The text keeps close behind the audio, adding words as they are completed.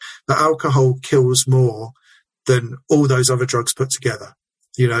But alcohol kills more than all those other drugs put together.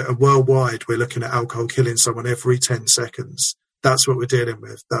 You know, and worldwide, we're looking at alcohol killing someone every 10 seconds. That's what we're dealing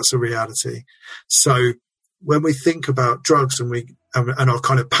with. That's a reality. So when we think about drugs and our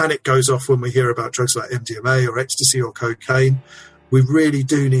kind of panic goes off when we hear about drugs like MDMA or ecstasy or cocaine, we really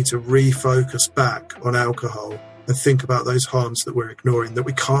do need to refocus back on alcohol and think about those harms that we're ignoring, that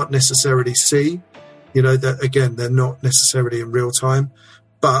we can't necessarily see. You know, that again, they're not necessarily in real time,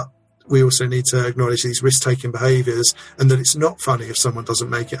 but we also need to acknowledge these risk-taking behaviours, and that it's not funny if someone doesn't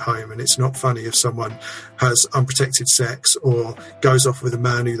make it home, and it's not funny if someone has unprotected sex or goes off with a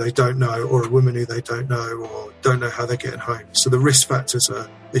man who they don't know or a woman who they don't know or don't know how they're getting home. So the risk factors are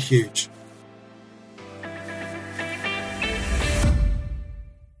huge.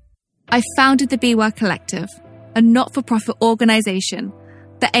 I founded the Be Well Collective, a not-for-profit organisation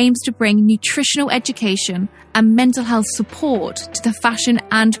that aims to bring nutritional education and mental health support to the fashion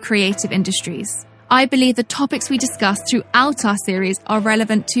and creative industries. I believe the topics we discuss throughout our series are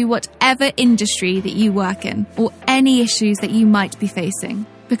relevant to whatever industry that you work in or any issues that you might be facing.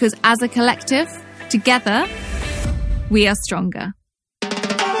 Because as a collective, together, we are stronger.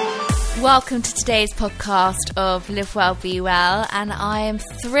 Welcome to today's podcast of Live Well, Be Well, and I am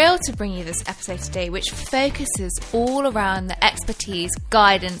thrilled to bring you this episode today, which focuses all around the expertise,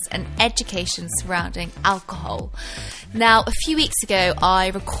 guidance and education surrounding alcohol. Now, a few weeks ago, I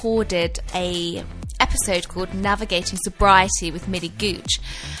recorded an episode called Navigating Sobriety with Millie Gooch,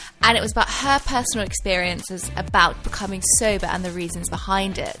 and it was about her personal experiences about becoming sober and the reasons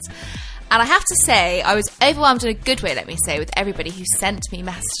behind it. And I have to say, I was overwhelmed in a good way, let me say, with everybody who sent me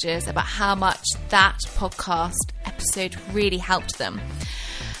messages about how much that podcast episode really helped them.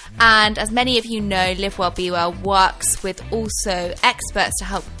 And as many of you know, Live Well, Be Well works with also experts to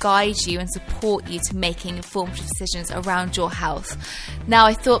help guide you and support you to making informed decisions around your health. Now,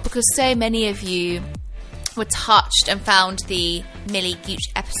 I thought because so many of you were touched and found the Millie Gooch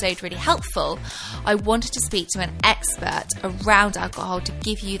episode really helpful, I wanted to speak to an expert around alcohol to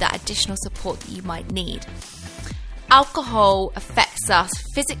give you that additional support that you might need. Alcohol affects us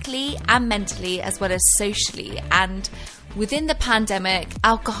physically and mentally as well as socially, and within the pandemic,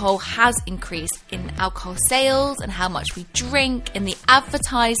 alcohol has increased in alcohol sales and how much we drink, in the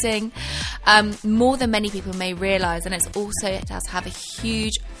advertising, more than many people may realise, and it does have a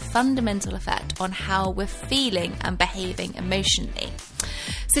huge fundamental effect on how we're feeling and behaving emotionally.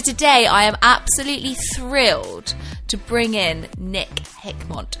 So today I am absolutely thrilled to bring in Nick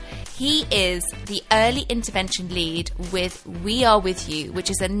Hickmott. He is the early intervention lead with We Are With You, which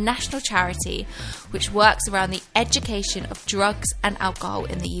is a national charity which works around the education of drugs and alcohol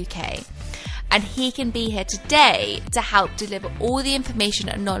in the UK. And he can be here today to help deliver all the information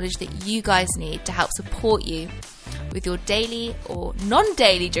and knowledge that you guys need to help support you with your daily or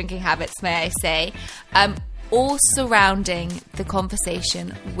non-daily drinking habits, may I say, all surrounding the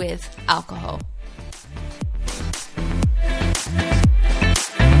conversation with alcohol.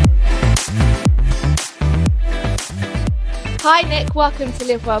 Hi Nick, welcome to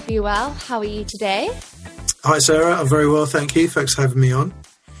Live Well, Be Well. How are you today? Hi Sarah, I'm very well, thank you. Thanks for having me on.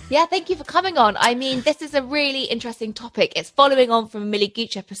 Yeah, thank you for coming on. I mean, this is a really interesting topic. It's following on from a Millie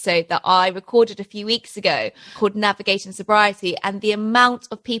Gooch episode that I recorded a few weeks ago called Navigating Sobriety, and the amount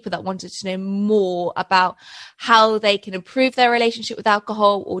of people that wanted to know more about how they can improve their relationship with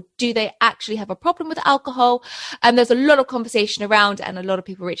alcohol, or do they actually have a problem with alcohol? And there's a lot of conversation around it, and a lot of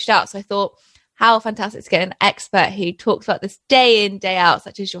people reached out. So I thought, how fantastic to get an expert who talks about this day in, day out,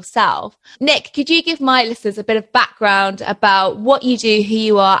 such as yourself. Nick, could you give my listeners a bit of background about what you do, who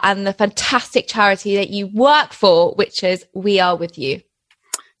you are, and the fantastic charity that you work for, which is We Are With You?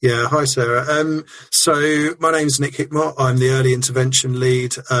 Yeah, hi Sarah. So my name's Nick Hickmott. I'm the early intervention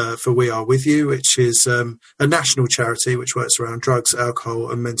lead for We Are With You, which is a national charity which works around drugs,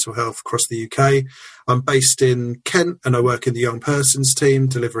 alcohol and mental health across the UK. I'm based in Kent and I work in the young persons team,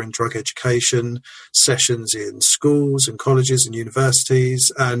 delivering drug education sessions in schools and colleges and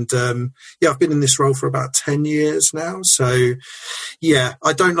universities. And I've been in this role for about 10 years now. So yeah,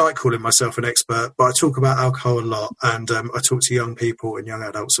 I don't like calling myself an expert, but I talk about alcohol a lot, and I talk to young people and young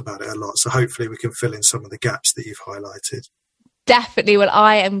adults about it a lot. So hopefully we can fill in some of the gaps that you've highlighted. Definitely. Well,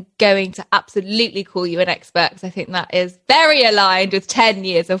 I am going to absolutely call you an expert because I think that is very aligned with 10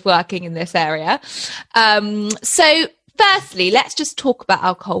 years of working in this area. So firstly, let's just talk about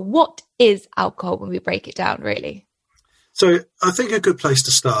alcohol. What is alcohol when we break it down, really? So I think a good place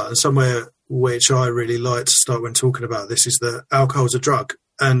to start, and somewhere which I really like to start when talking about this, is that alcohol is a drug.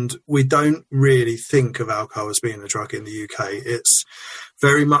 And we don't really think of alcohol as being a drug in the UK. It's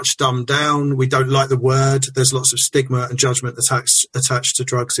very much dumbed down. We don't like the word. There's lots of stigma and judgment attached to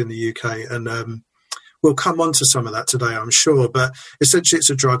drugs in the UK. And we'll come on to some of that today, I'm sure. But essentially, it's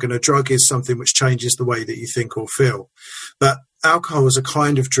a drug, and a drug is something which changes the way that you think or feel. But alcohol is a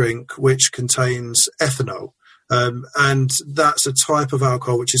kind of drink which contains ethanol. And that's a type of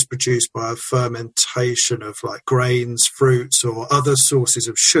alcohol which is produced by a fermentation of like grains, fruits, or other sources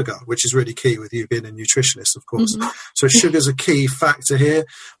of sugar, which is really key with you being a nutritionist, of course. Mm-hmm. So sugar's a key factor here.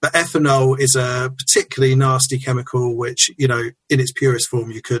 But ethanol is a particularly nasty chemical which, you know, in its purest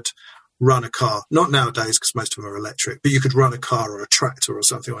form, you could run a car. Not nowadays, because most of them are electric, but you could run a car or a tractor or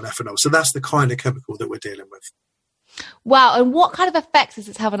something on ethanol. So that's the kind of chemical that we're dealing with. Wow. And what kind of effects does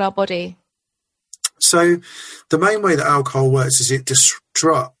it have on our body? So the main way that alcohol works is it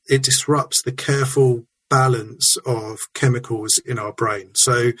disrupts the careful balance of chemicals in our brain.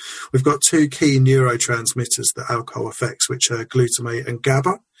 So we've got two key neurotransmitters that alcohol affects, which are glutamate and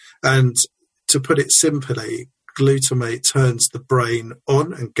GABA. And to put it simply, glutamate turns the brain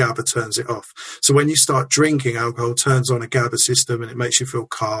on and GABA turns it off. So when you start drinking, alcohol turns on a GABA system and it makes you feel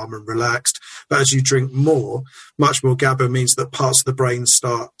calm and relaxed. But as you drink more, much more GABA means that parts of the brain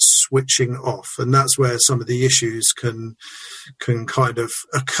start switching off. And that's where some of the issues can kind of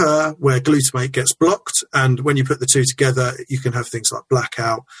occur, where glutamate gets blocked. And when you put the two together, you can have things like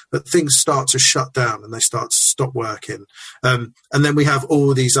blackout, but things start to shut down and they start to stop working. And then we have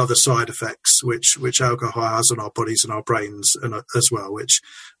all these other side effects, which alcohol has on our bodies and our brains and as well, which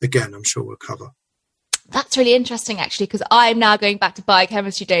again, I'm sure we'll cover. That's really interesting, actually, because I'm now going back to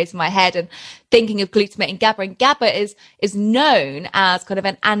biochemistry days in my head and thinking of glutamate and GABA. And GABA is known as kind of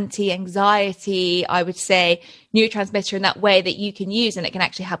an anti-anxiety, I would say, neurotransmitter in that way that you can use, and it can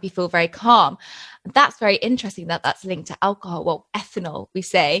actually help you feel very calm. And that's very interesting that that's linked to alcohol, well, ethanol, we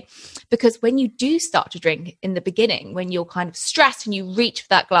say, because when you do start to drink in the beginning, when you're kind of stressed and you reach for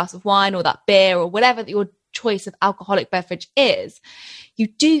that glass of wine or that beer or whatever that your choice of alcoholic beverage is, you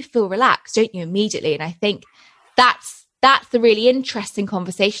do feel relaxed, don't you, immediately? And I think that's the really interesting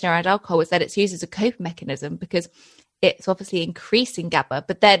conversation around alcohol, is that it's used as a coping mechanism, because it's obviously increasing GABA,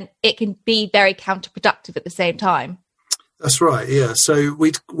 but then it can be very counterproductive at the same time. That's right, yeah. So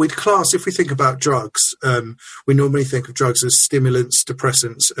we'd class, if we think about drugs, we normally think of drugs as stimulants,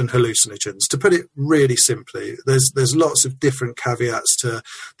 depressants, and hallucinogens. To put it really simply, there's lots of different caveats to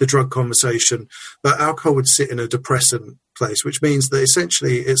the drug conversation, but alcohol would sit in a depressant place, which means that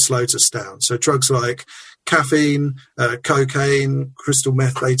essentially it slows us down. So drugs like caffeine, cocaine, crystal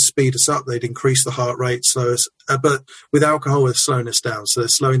meth, they'd speed us up, they'd increase the heart rate, slow us. But with alcohol, they're slowing us down. So they're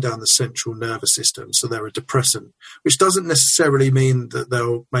slowing down the central nervous system. So they're a depressant, which doesn't necessarily mean that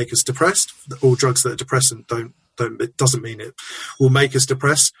they'll make us depressed. All drugs that are depressant it doesn't mean it will make us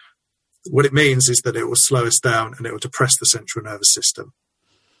depressed. What it means is that it will slow us down and it will depress the central nervous system.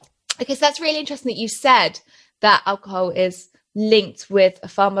 Okay, so that's really interesting that you said that alcohol is linked with a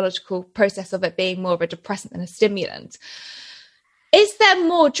pharmacological process of it being more of a depressant than a stimulant. Is there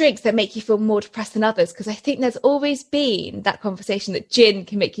more drinks that make you feel more depressed than others? Because I think there's always been that conversation that gin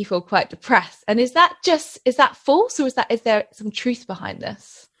can make you feel quite depressed. And is that false, or is there some truth behind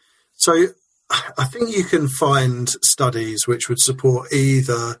this? So I think you can find studies which would support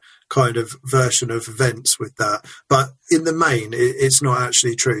either kind of version of events with that, but in the main it's not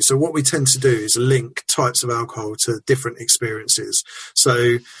actually true. So what we tend to do is link types of alcohol to different experiences.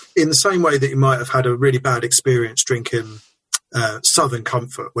 So in the same way that you might have had a really bad experience drinking Southern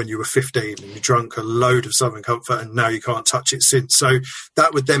Comfort when you were 15 and you drank a load of Southern Comfort and now you can't touch it since. So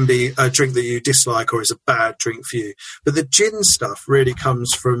that would then be a drink that you dislike or is a bad drink for you. But the gin stuff really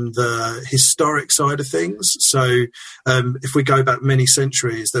comes from the historic side of things. So if we go back many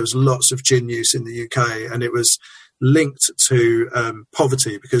centuries, there was lots of gin use in the UK, and it was linked to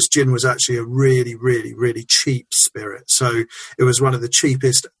poverty, because gin was actually a really, really, really cheap spirit. So it was one of the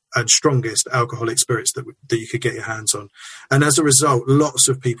cheapest and strongest alcoholic spirits that you could get your hands on. And as a result, lots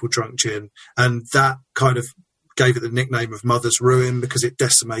of people drank gin, and that kind of gave it the nickname of Mother's Ruin, because it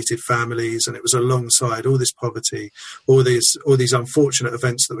decimated families, and it was alongside all this poverty, all these unfortunate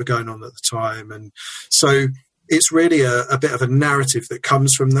events that were going on at the time. And so it's really a bit of a narrative that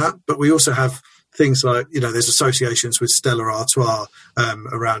comes from that. But we also have things like, there's associations with Stella Artois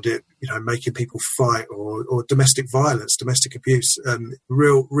around it, making people fight, or domestic violence, domestic abuse,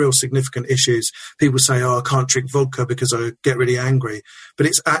 real significant issues. People say, I can't drink vodka because I get really angry. But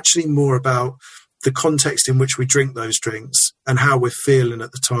it's actually more about the context in which we drink those drinks and how we're feeling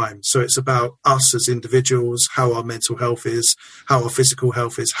at the time. So it's about us as individuals, how our mental health is, how our physical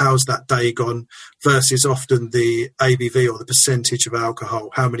health is, how's that day gone, versus often the ABV or the percentage of alcohol,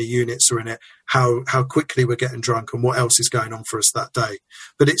 how many units are in it, how quickly we're getting drunk and what else is going on for us that day.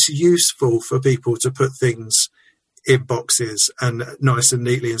 But it's useful for people to put things in boxes and nice and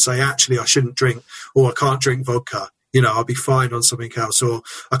neatly and say, actually, I shouldn't drink, or I can't drink vodka. You know, I'll be fine on something else, or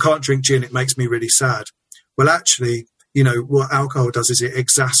I can't drink gin, it makes me really sad. Well, actually, you know, what alcohol does is it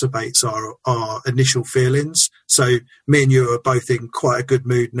exacerbates our initial feelings. So me and you are both in quite a good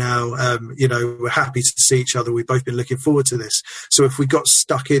mood now. You know, we're happy to see each other. We've both been looking forward to this. So if we got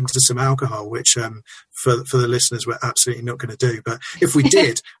stuck into some alcohol, which for the listeners, we're absolutely not going to do, but if we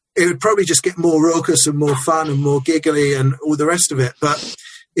did, it would probably just get more raucous and more fun and more giggly and all the rest of it. But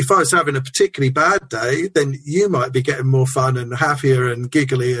if I was having a particularly bad day, then you might be getting more fun and happier and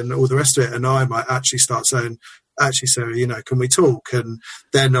giggly and all the rest of it. And I might actually start saying, actually, Sarah, you know, can we talk? And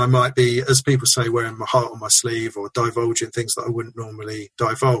then I might be, as people say, wearing my heart on my sleeve or divulging things that I wouldn't normally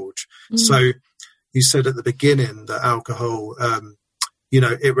divulge. So you said at the beginning that alcohol, you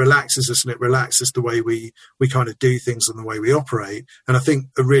know, it relaxes us and it relaxes the way we kind of do things and the way we operate. And I think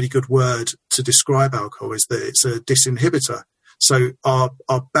a really good word to describe alcohol is that it's a disinhibitor. So our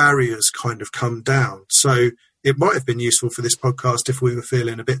barriers kind of come down. So it might have been useful for this podcast if we were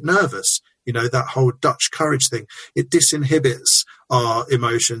feeling a bit nervous. You know, that whole Dutch courage thing, it disinhibits our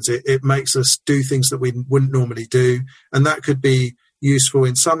emotions. It makes us do things that we wouldn't normally do. And that could be useful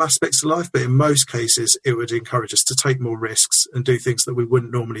in some aspects of life, but in most cases, it would encourage us to take more risks and do things that we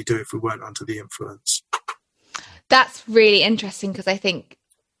wouldn't normally do if we weren't under the influence. That's really interesting, because I think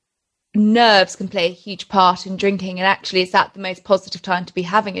nerves can play a huge part in drinking, and actually is that the most positive time to be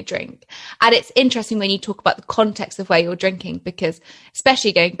having a drink. And it's interesting when you talk about the context of where you're drinking, because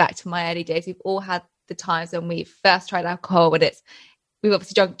especially going back to my early days, we've all had the times when we first tried alcohol when we've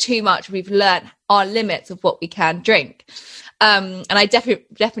obviously drunk too much, we've learned our limits of what we can drink, and I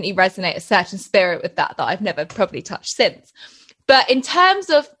definitely resonate a certain spirit with that I've never probably touched since. But in terms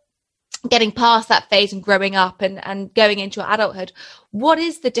of getting past that phase and growing up and going into adulthood, what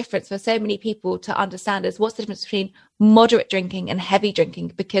is the difference for so many people to understand what's the difference between moderate drinking and heavy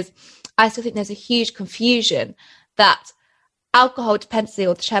drinking? Because I still think there's a huge confusion that alcohol dependency,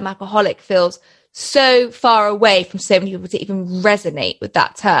 or the term alcoholic, feels so far away from so many people to even resonate with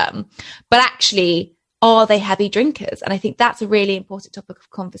that term. But actually, are they heavy drinkers? And I think that's a really important topic of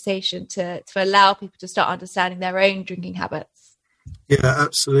conversation to allow people to start understanding their own drinking habits. Yeah,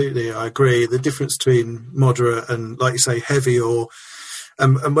 absolutely. I agree. The difference between moderate and, like you say, heavy, or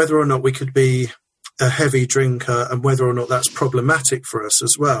and whether or not we could be a heavy drinker and whether or not that's problematic for us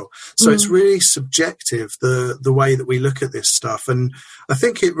as well. So it's really subjective, the way that we look at this stuff. And I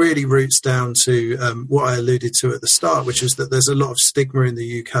think it really roots down to what I alluded to at the start, which is that there's a lot of stigma in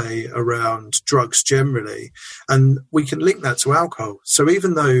the UK around drugs generally, and we can link that to alcohol. So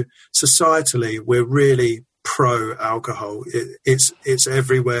even though societally we're really pro alcohol, it's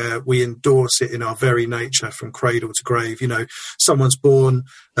everywhere. We endorse it in our very nature from cradle to grave. You know, someone's born,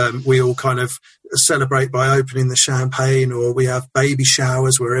 we all kind of celebrate by opening the champagne, or we have baby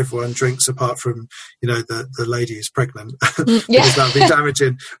showers where everyone drinks apart from, you know, the lady who's pregnant because that would be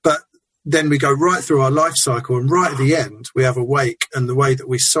damaging. But then we go right through our life cycle, and right at the end we have a wake, and the way that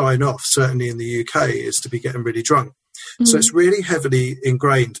we sign off, certainly in the UK, is to be getting really drunk. So it's really heavily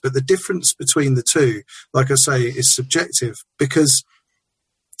ingrained. But the difference between the two, like I say, is subjective, because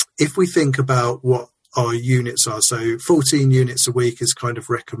if we think about what our units are, so 14 units a week is kind of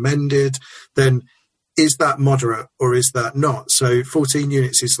recommended, then is that moderate or is that not? So 14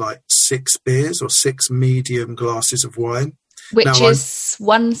 units is like 6 beers or 6 medium glasses of wine. Which is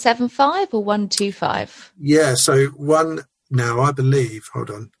 175 or 125? Yeah, so now, I believe, hold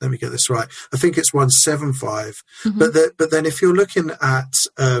on, let me get this right. I think it's 175. But then if you're looking at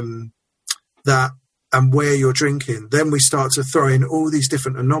that and where you're drinking, then we start to throw in all these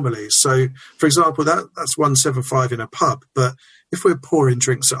different anomalies. So, for example, that's 175 in a pub. But if we're pouring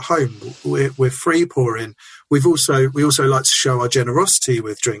drinks at home, we're free pouring. We also like to show our generosity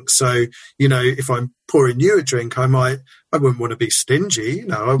with drinks. So, you know, if I'm pouring you a drink, I wouldn't want to be stingy. You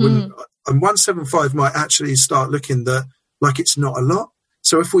know, I wouldn't. And 175 might actually start looking like it's not a lot.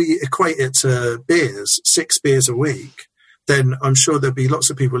 So if we equate it to beers, 6 beers a week, then I'm sure there'll be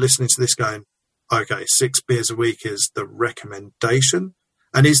lots of people listening to this going, okay, 6 beers a week is the recommendation.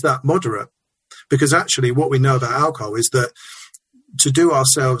 And is that moderate? Because actually what we know about alcohol is that to do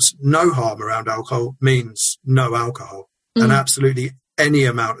ourselves no harm around alcohol means no alcohol. And absolutely any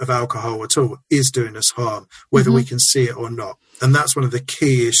amount of alcohol at all is doing us harm, whether we can see it or not. And that's one of the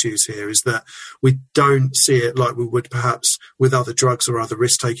key issues here, is that we don't see it like we would perhaps with other drugs or other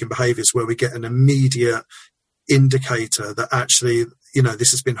risk-taking behaviours, where we get an immediate indicator that actually,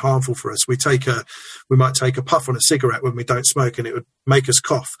 this has been harmful for us. We might take a puff on a cigarette when we don't smoke, and it would make us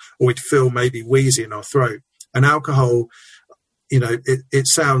cough, or we'd feel maybe wheezy in our throat. And alcohol, it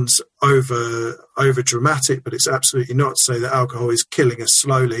sounds over dramatic, but it's absolutely not to say that alcohol is killing us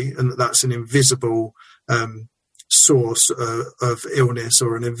slowly, and that's an invisible source of illness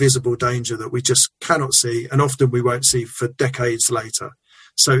or an invisible danger that we just cannot see, and often we won't see for decades later.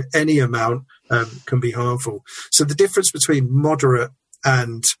 So any amount can be harmful. So the difference between moderate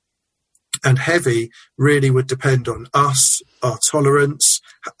and heavy really would depend on us, our tolerance,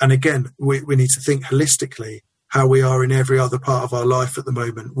 and again, we need to think holistically how we are in every other part of our life at the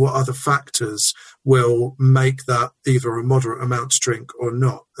moment. What other factors will make that either a moderate amount to drink or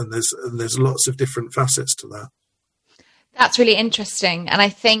not? And there's lots of different facets to that. That's really interesting. And I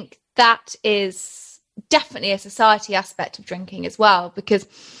think that is definitely a society aspect of drinking as well, because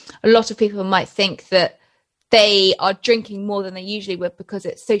a lot of people might think that they are drinking more than they usually would because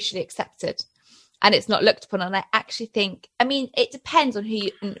it's socially accepted and it's not looked upon. And I actually think, it depends on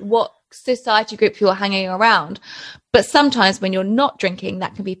what society group you're hanging around, but sometimes when you're not drinking,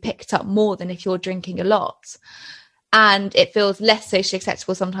 that can be picked up more than if you're drinking a lot. And it feels less socially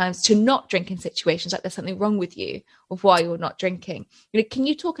acceptable sometimes to not drink in situations like there's something wrong with you of why you're not drinking. Can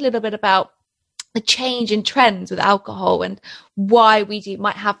you talk a little bit about the change in trends with alcohol and why we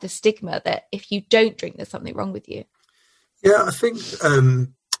might have the stigma that if you don't drink, there's something wrong with you? Yeah, I think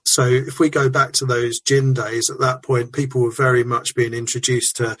so. If we go back to those gin days, at that point, people were very much being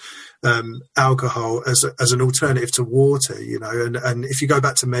introduced to alcohol as an alternative to water, and if you go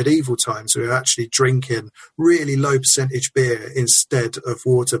back to medieval times, we were actually drinking really low percentage beer instead of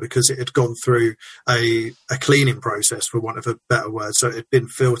water because it had gone through a cleaning process, for want of a better word. So it had been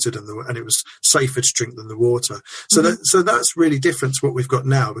filtered and it was safer to drink than the water. So that's really different to what we've got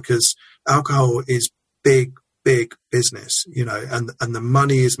now, because alcohol is big business, and the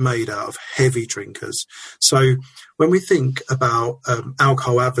money is made out of heavy drinkers. So when we think about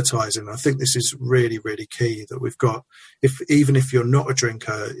alcohol advertising, I think this is really, really key, that we've got, even if you're not a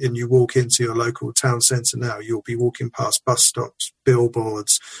drinker and you walk into your local town centre now, you'll be walking past bus stops,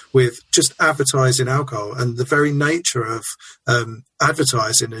 billboards with just advertising alcohol. And the very nature of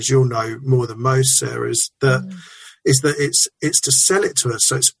advertising, as you'll know more than most, Sarah, is that it's to sell it to us.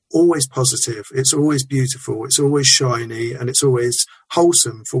 So it's always positive, it's always beautiful, it's always shiny, and it's always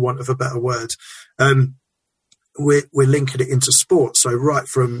wholesome, for want of a better word. We're linking it into sport. So right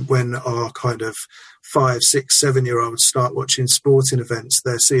from when our kind of 5, 6, 7-year-olds start watching sporting events,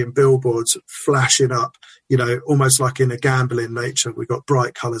 they're seeing billboards flashing up, almost like in a gambling nature. We've got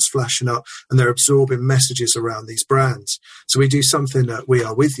bright colours flashing up, and they're absorbing messages around these brands. So we do something that We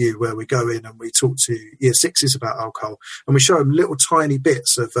Are With You, where we go in and we talk to year sixes about alcohol, and we show them little tiny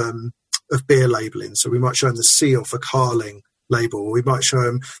bits of beer labelling. So we might show them the seal for Carling label, or we might show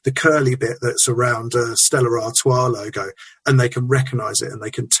them the curly bit that's around a Stella Artois logo, and they can recognise it and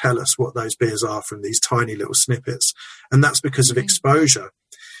they can tell us what those beers are from these tiny little snippets. And that's because of exposure.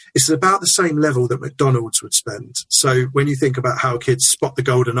 It's about the same level that McDonald's would spend. So when you think about how kids spot the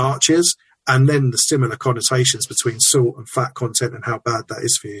golden arches, and then the similar connotations between salt and fat content and how bad that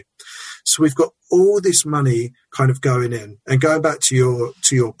is for you. So we've got all this money kind of going in, and going back to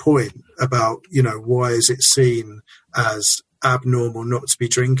your point about, why is it seen as abnormal not to be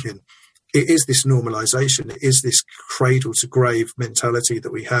drinking? It is this normalization. It is this cradle to grave mentality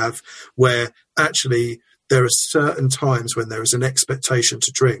that we have, where actually there are certain times when there is an expectation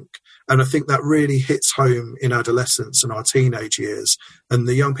to drink. And I think that really hits home in adolescence and our teenage years. And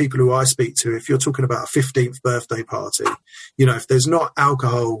the young people who I speak to, if you're talking about a 15th birthday party, if there's not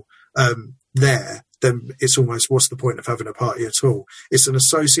alcohol there, then it's almost, what's the point of having a party at all? It's an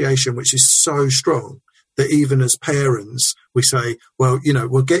association which is so strong that even as parents, we say, well,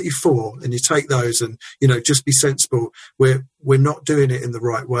 we'll get you 4 and you take those, and, just be sensible. We're not doing it in the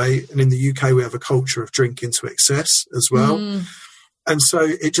right way. And in the UK, we have a culture of drinking to excess as well. And so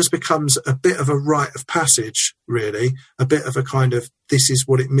it just becomes a bit of a rite of passage, really, a bit of a kind of, this is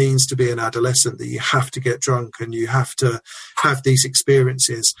what it means to be an adolescent, that you have to get drunk and you have to have these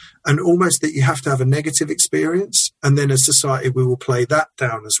experiences, and almost that you have to have a negative experience. And then as society, we will play that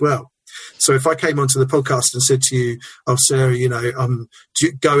down as well. So if I came onto the podcast and said to you, oh, Sarah,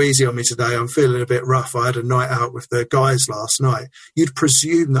 go easy on me today, I'm feeling a bit rough, I had a night out with the guys last night, you'd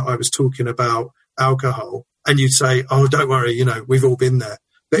presume that I was talking about alcohol. And you'd say, oh, don't worry, we've all been there.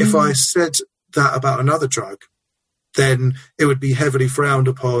 But if I said that about another drug, then it would be heavily frowned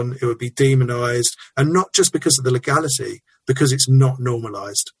upon, it would be demonized, and not just because of the legality, because it's not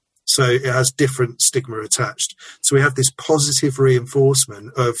normalized. So it has different stigma attached. So we have this positive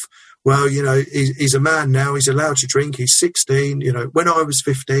reinforcement of, well, you know, he's a man now, he's allowed to drink, he's 16, you know, when I was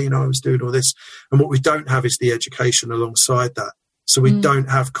 15, I was doing all this. And what we don't have is the education alongside that. So we don't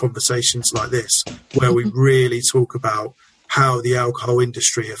have conversations like this where we really talk about how the alcohol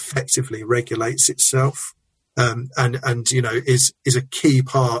industry effectively regulates itself, and you know, is a key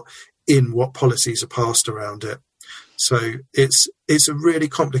part in what policies are passed around it. So it's a really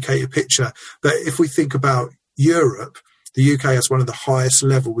complicated picture. But if we think about Europe, the UK has one of the highest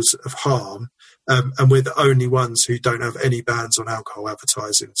levels of harm, and we're the only ones who don't have any bans on alcohol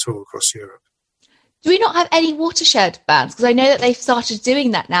advertising at all across Europe. Do we not have any watershed bans? Because I know that they've started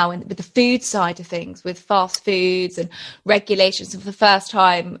doing that now with the food side of things, with fast foods and regulations. And for the first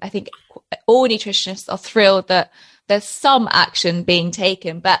time, I think all nutritionists are thrilled that there's some action being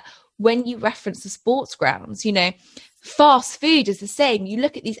taken. But when you reference the sports grounds, you know, fast food is the same. You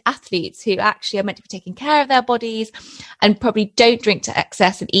look at these athletes who actually are meant to be taking care of their bodies and probably don't drink to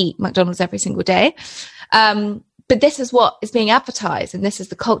excess and eat McDonald's every single day. But this is what is being advertised, and this is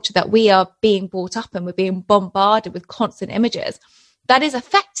the culture that we are being brought up in. We're being bombarded with constant images. That is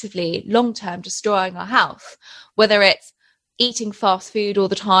effectively long-term destroying our health, whether it's eating fast food all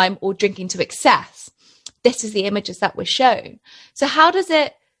the time or drinking to excess. This is the images that we're shown. So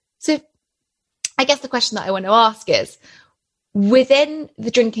I guess the question that I want to ask is, within the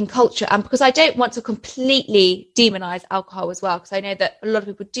drinking culture, and because I don't want to completely demonize alcohol as well, because I know that a lot of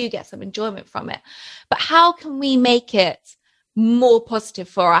people do get some enjoyment from it, but how can we make it more positive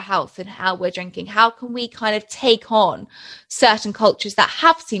for our health and how we're drinking? How can we kind of take on certain cultures that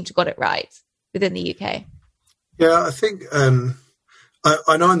have seemed to got it right within the UK? Yeah, I think, and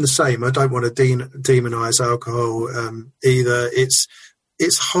I'm the same. I don't want to demonize alcohol either.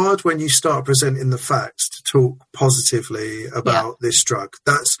 It's hard when you start presenting the facts to talk positively about this drug.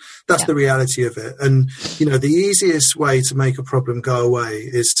 That's the reality of it. And, you know, the easiest way to make a problem go away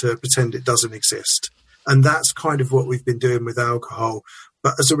is to pretend it doesn't exist. And that's kind of what we've been doing with alcohol.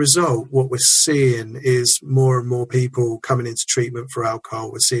 But as a result, what we're seeing is more and more people coming into treatment for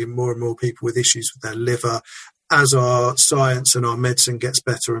alcohol. We're seeing more and more people with issues with their liver as our science and our medicine gets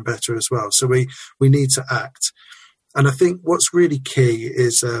better and better as well. So we need to act. And I think what's really key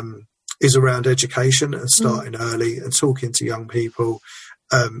is around education and starting early and talking to young people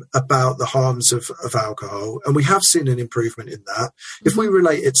about the harms of alcohol. And we have seen an improvement in that. If we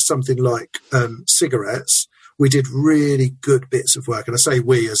relate it to something like cigarettes, we did really good bits of work. And I say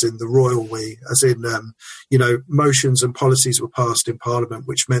we as in the royal we, as in, you know, motions and policies were passed in Parliament,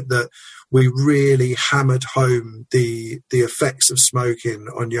 which meant that we really hammered home the effects of smoking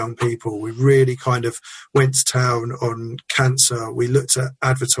on young people. We really kind of went to town on cancer. We looked at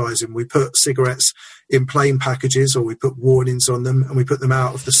advertising. We put cigarettes in plain packages, or we put warnings on them, and we put them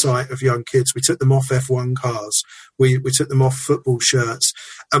out of the sight of young kids. We took them off F1 cars. We took them off football shirts.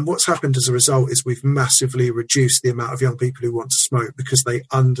 And what's happened as a result is we've massively reduced the amount of young people who want to smoke because they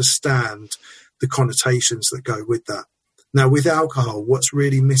understand the connotations that go with that. Now, with alcohol, what's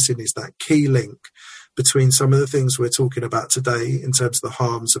really missing is that key link between some of the things we're talking about today in terms of the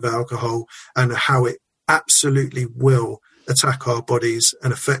harms of alcohol and how it absolutely will attack our bodies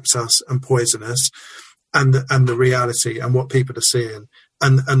and affect us and poison us, and the reality and what people are seeing.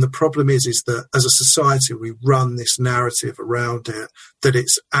 And the problem is that as a society, we run this narrative around it, that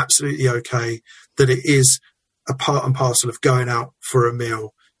it's absolutely okay, that it is a part and parcel of going out for a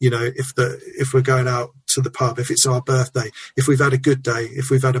meal. You know, if we're going out to the pub, if it's our birthday, if we've had a good day,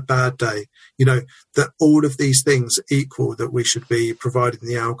 if we've had a bad day, you know, that all of these things equal, that we should be providing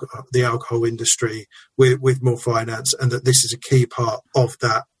the alcohol industry with more finance, and that this is a key part of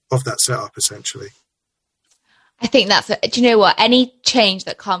that setup, essentially. I think do you know what? Any change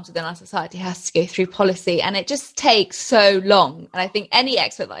that comes within our society has to go through policy, and it just takes so long. And I think any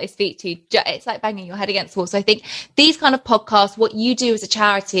expert that I speak to, it's like banging your head against the wall. So I think these kind of podcasts, what you do as a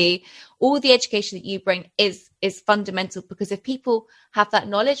charity, all the education that you bring is fundamental, because if people have that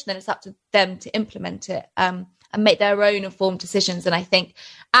knowledge, then it's up to them to implement it and make their own informed decisions. And I think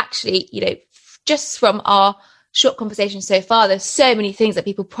actually, you know, just from our short conversation so far, there's so many things that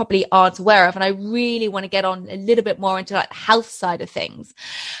people probably aren't aware of, and I really want to get on a little bit more into like the health side of things,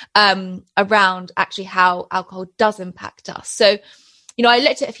 around actually how alcohol does impact us. So, you know, I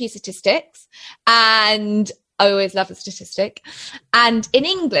looked at a few statistics, and I always love a statistic. And in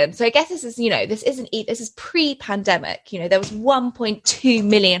England, so I guess this is, you know, this is pre-pandemic. You know, there was 1.2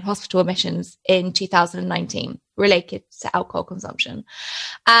 million hospital admissions in 2019, related to alcohol consumption.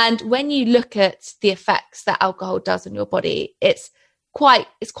 And when you look at the effects that alcohol does on your body, it's quite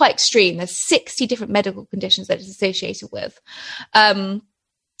extreme. There's 60 different medical conditions that it's associated with.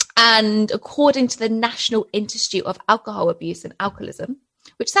 And according to the National Institute of Alcohol Abuse and Alcoholism,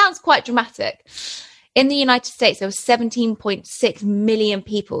 which sounds quite dramatic, in the United States, there were 17.6 million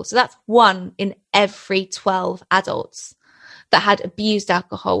people. So that's 1 in every 12 adults that had abused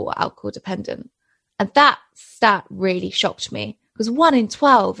alcohol or alcohol dependent. And that stat really shocked me, because 1 in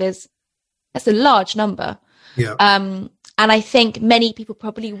 12 that's a large number. Yeah. And I think many people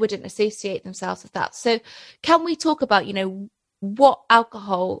probably wouldn't associate themselves with that. So can we talk about, what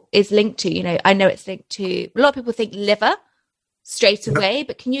alcohol is linked to? I know it's linked to, a lot of people think liver straight away,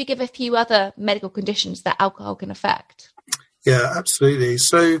 but can you give a few other medical conditions that alcohol can affect? Yeah, absolutely.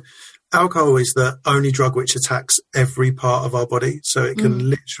 So alcohol is the only drug which attacks every part of our body. So it can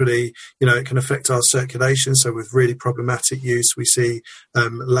literally, it can affect our circulation. So with really problematic use, we see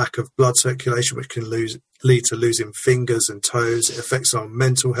lack of blood circulation, which can lead to losing fingers and toes. It affects our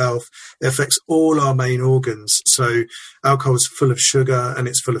mental health. It affects all our main organs. So alcohol is full of sugar and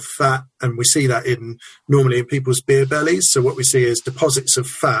it's full of fat. And we see that normally in people's beer bellies. So what we see is deposits of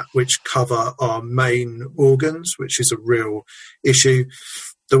fat, which cover our main organs, which is a real issue.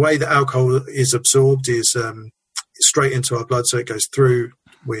 The way that alcohol is absorbed is straight into our blood, so it goes through.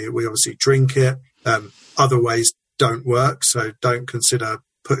 We obviously drink it. Other ways don't work, so don't consider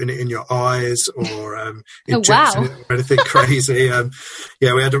putting it in your eyes or injecting it or anything crazy.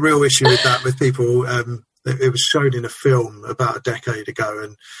 We had a real issue with that with people. It was shown in a film about a decade ago,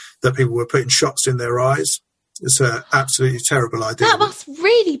 and that people were putting shots in their eyes. It's an absolutely terrible idea. That must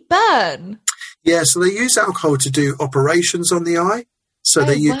really burn. Yeah, so they use alcohol to do operations on the eye. So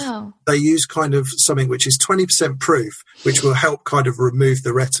they use kind of something which is 20% proof, which will help kind of remove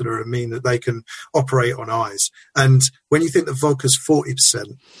the retina and mean that they can operate on eyes. And when you think that vodka's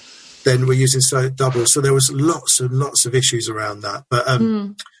 40%, then we're using double. So there was lots and lots of issues around that. But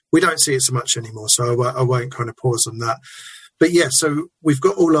we don't see it so much anymore, so I won't kind of pause on that. But yeah, so we've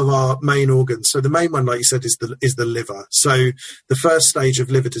got all of our main organs. So the main one, like you said, is the liver. So the first stage of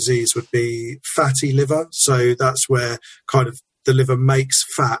liver disease would be fatty liver. So that's where kind of the liver makes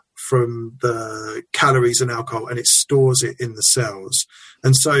fat from the calories and alcohol, and it stores it in the cells.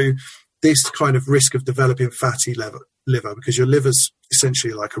 And so this kind of risk of developing fatty liver, because your liver's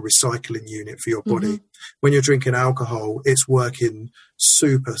essentially like a recycling unit for your body. When you're drinking alcohol, it's working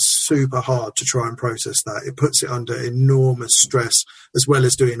super, super hard to try and process that. It puts it under enormous stress, as well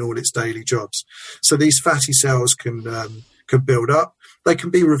as doing all its daily jobs. So these fatty cells can build up. They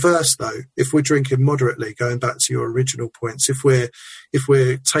can be reversed though if we're drinking moderately. Going back to your original points, if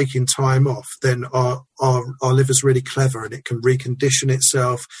we're taking time off, then our liver's really clever and it can recondition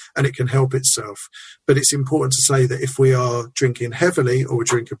itself and it can help itself. But it's important to say that if we are drinking heavily or we're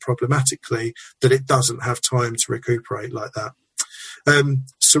drinking problematically, that it doesn't have time to recuperate like that.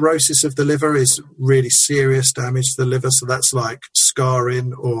 Cirrhosis of the liver is really serious damage to the liver. So that's like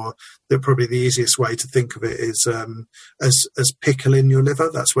scarring, or probably the easiest way to think of it is as pickling your liver.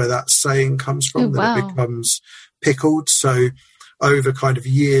 That's where that saying comes from, that it becomes pickled. So over kind of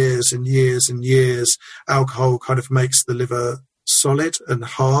years and years and years, alcohol kind of makes the liver solid and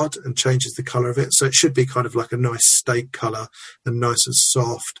hard and changes the colour of it. So it should be kind of like a nice steak colour and nice and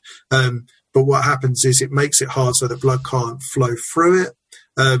soft. But what happens is it makes it hard so that blood can't flow through it,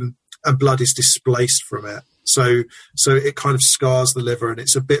 and blood is displaced from it. So it kind of scars the liver, and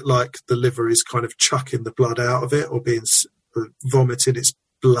it's a bit like the liver is kind of chucking the blood out of it, or vomiting its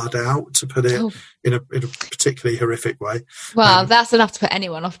blood out, to put it in a particularly horrific way. Wow, that's enough to put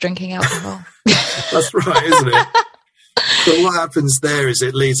anyone off drinking alcohol. That's right, isn't it? But what happens there is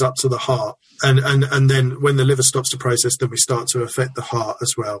it leads up to the heart. And then when the liver stops to process, then we start to affect the heart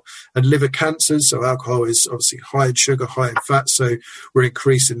as well. And liver cancers, so alcohol is obviously high in sugar, high in fat, so we're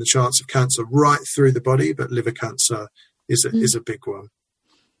increasing the chance of cancer right through the body, but liver cancer is a big one.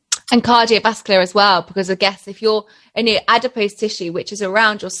 And cardiovascular as well, because I guess if you're in your adipose tissue, which is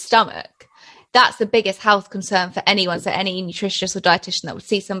around your stomach, that's the biggest health concern for anyone. So any nutritionist or dietitian that would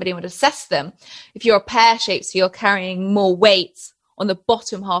see somebody would assess them. If you're pear-shaped, so you're carrying more weight on the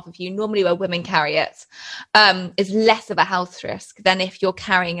bottom half of you, normally where women carry it, is less of a health risk than if you're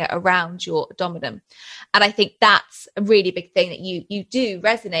carrying it around your abdomen. And I think that's a really big thing that you do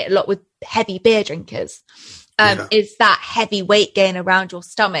resonate a lot with heavy beer drinkers. Is that heavy weight gain around your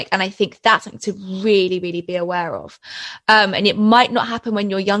stomach. And I think that's something to really, really be aware of. And it might not happen when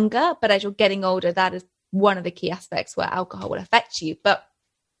you're younger, but as you're getting older, that is one of the key aspects where alcohol will affect you. But,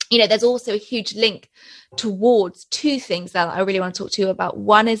 there's also a huge link towards two things that I really want to talk to you about.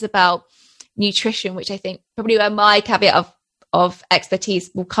 One is about nutrition, which I think probably where my caveat of expertise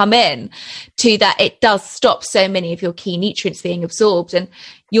will come in, to that it does stop so many of your key nutrients being absorbed. And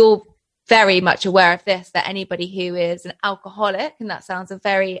you're very much aware of this, that anybody who is an alcoholic, and that sounds a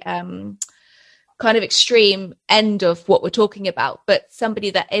very kind of extreme end of what we're talking about, but somebody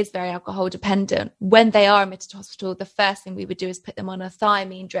that is very alcohol dependent, when they are admitted to hospital, the first thing we would do is put them on a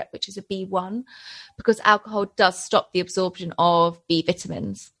thiamine drip, which is a B1, because alcohol does stop the absorption of B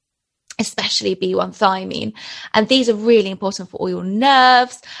vitamins, especially B1 thiamine. And these are really important for all your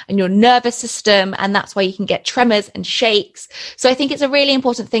nerves and your nervous system. And that's why you can get tremors and shakes. So I think it's a really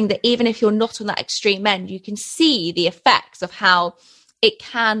important thing that even if you're not on that extreme end, you can see the effects of how it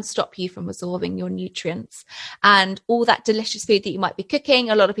can stop you from absorbing your nutrients and all that delicious food that you might be cooking.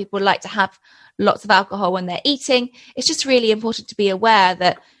 A lot of people like to have lots of alcohol when they're eating. It's just really important to be aware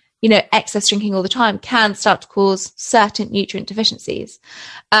that, you know, excess drinking all the time can start to cause certain nutrient deficiencies,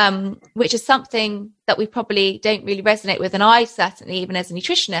 which is something that we probably don't really resonate with. And I certainly, even as a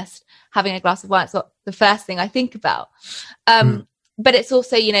nutritionist, having a glass of wine is not the first thing I think about. But it's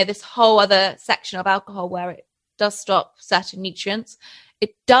also, you know, this whole other section of alcohol where it does stop certain nutrients.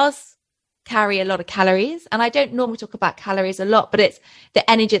 It does carry a lot of calories. And I don't normally talk about calories a lot, but it's the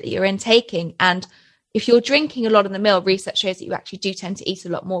energy that you're intaking. And if you're drinking a lot in the meal, research shows that you actually do tend to eat a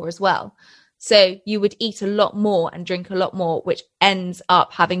lot more as well. So you would eat a lot more and drink a lot more, which ends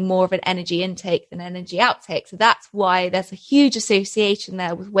up having more of an energy intake than energy outtake. So that's why there's a huge association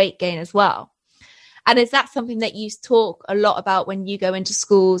there with weight gain as well. And is that something that you talk a lot about when you go into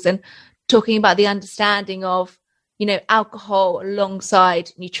schools and talking about the understanding of, you know, alcohol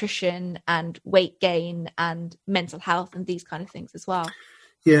alongside nutrition and weight gain and mental health and these kind of things as well?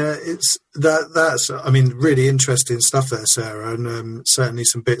 Yeah, that's I mean, really interesting stuff there, Sarah, and certainly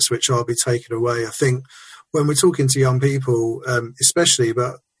some bits which I'll be taking away. I think when we're talking to young people, especially,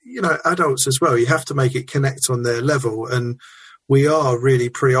 but, you know, adults as well, you have to make it connect on their level. And we are really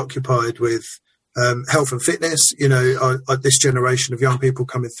preoccupied with health and fitness. You know, this generation of young people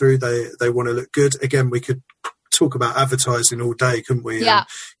coming through, they want to look good. Again, we could talk about advertising all day, couldn't we? Yeah. And,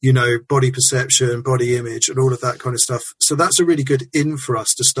 you know, body perception, body image, and all of that kind of stuff. So that's a really good in for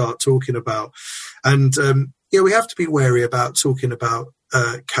us to start talking about. And yeah, we have to be wary about talking about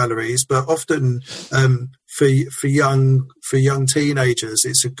calories, but often for young teenagers,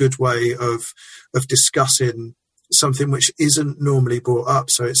 it's a good way of discussing something which isn't normally brought up.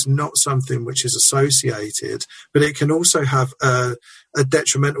 So it's not something which is associated, but it can also have a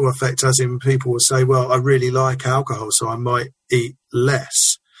detrimental effect, as in people will say, well, I really like alcohol, so I might eat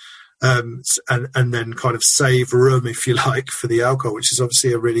less. And then kind of save room, if you like, for the alcohol, which is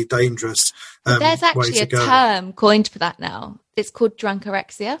obviously a really dangerous there's actually a term coined for that now. It's called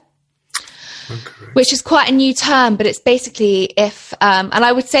drunkorexia. Which is quite a new term, but it's basically if, and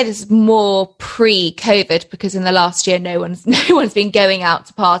I would say this is more pre-COVID, because in the last year, no one's been going out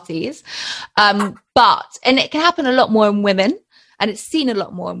to parties. And it can happen a lot more in women, and it's seen a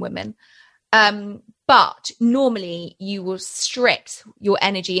lot more in women. But normally you will restrict your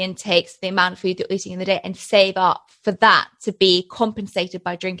energy intakes, the amount of food that you're eating in the day, and save up for that to be compensated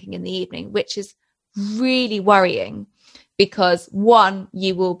by drinking in the evening, which is really worrying. Because one,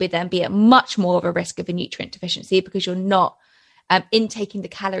 you will be at much more of a risk of a nutrient deficiency because you're not intaking the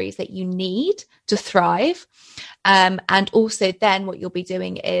calories that you need to thrive. And also then what you'll be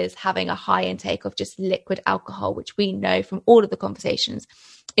doing is having a high intake of just liquid alcohol, which we know from all of the conversations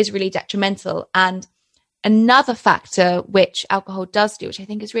is really detrimental. And another factor which alcohol does do, which I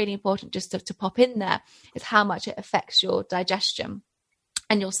think is really important just to pop in there, is how much it affects your digestion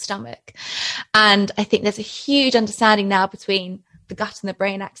and your stomach. And I think there's a huge understanding now between the gut and the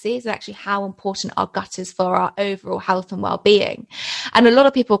brain axes, and actually how important our gut is for our overall health and well-being. And a lot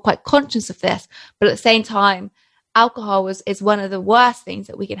of people are quite conscious of this, but at the same time, alcohol is one of the worst things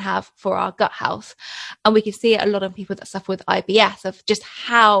that we can have for our gut health. And we can see it a lot of people that suffer with IBS, of just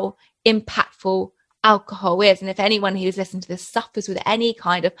how impactful alcohol is. And if anyone who's listened to this suffers with any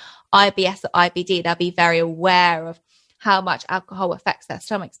kind of IBS or IBD, they'll be very aware of how much alcohol affects their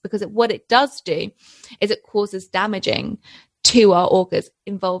stomachs, because what it does do is it causes damaging to our organs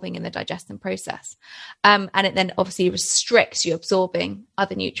involving in the digestion process. And it then obviously restricts you absorbing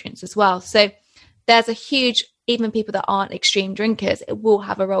other nutrients as well. So there's a huge, even people that aren't extreme drinkers, it will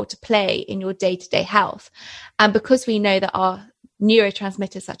have a role to play in your day-to-day health. And because we know that our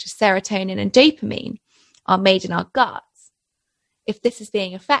neurotransmitters such as serotonin and dopamine are made in our gut, if this is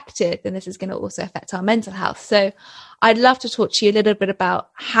being affected, then this is going to also affect our mental health. So I'd love to talk to you a little bit about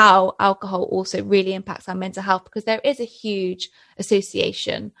how alcohol also really impacts our mental health, because there is a huge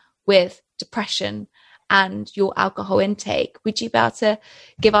association with depression and your alcohol intake. Would you be able to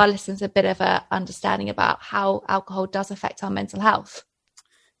give our listeners a bit of a understanding about how alcohol does affect our mental health?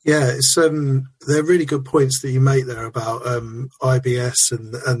 Yeah, it's they're really good points that you make there about IBS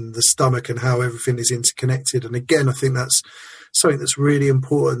and the stomach and how everything is interconnected. And again, I think that's something that's really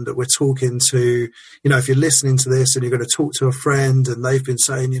important that we're talking to, if you're listening to this and you're going to talk to a friend and they've been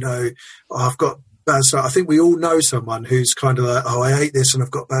saying, I've got bad stomach. I think we all know someone who's kind of like, I ate this and I've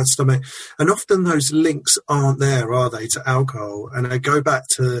got bad stomach. And often those links aren't there, are they, to alcohol? And I go back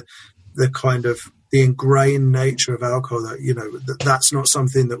to the kind of the ingrained nature of alcohol, that, that's not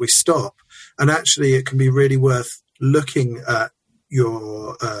something that we stop. And actually it can be really worth looking at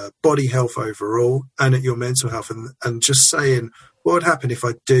your body health overall and at your mental health and just saying, what would happen if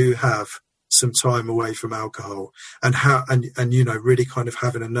I do have some time away from alcohol, and how, and really kind of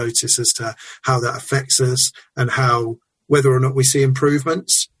having a notice as to how that affects us and how, whether or not we see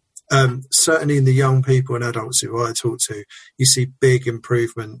improvements. Certainly in the young people and adults who I talk to, you see big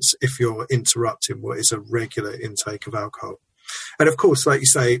improvements if you're interrupting what is a regular intake of alcohol. And of course, like you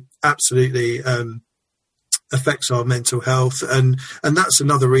say, absolutely affects our mental health. And that's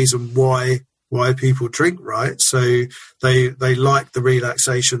another reason why people drink, right? So they like the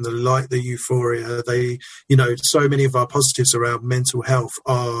relaxation, they like the euphoria. So many of our positives around mental health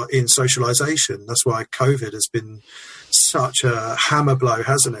are in socialization. That's why COVID has been such a hammer blow,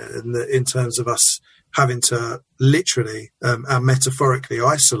 hasn't it? In terms of us having to literally and metaphorically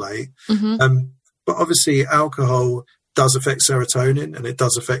isolate. Mm-hmm. But obviously alcohol does affect serotonin and it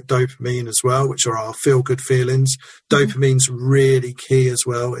does affect dopamine as well, which are our feel-good feelings. Dopamine's really key as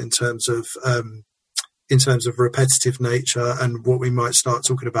well in terms of repetitive nature and what we might start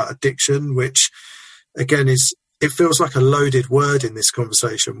talking about addiction, which again it feels like a loaded word in this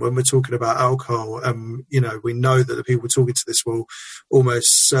conversation when we're talking about alcohol. We know that the people talking to this will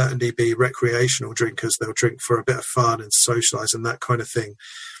almost certainly be recreational drinkers. They'll drink for a bit of fun and socialise and that kind of thing.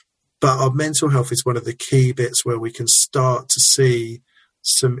 But our mental health is one of the key bits where we can start to see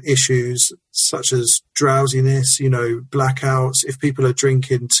some issues such as drowsiness, blackouts. If people are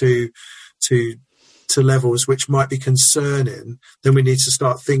drinking to levels which might be concerning, then we need to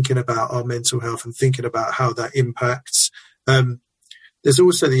start thinking about our mental health and thinking about how that impacts. There's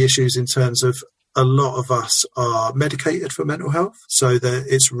also the issues in terms of a lot of us are medicated for mental health. So that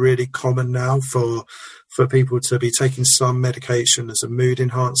it's really common now for people to be taking some medication as a mood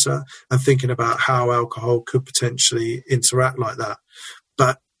enhancer and thinking about how alcohol could potentially interact like that.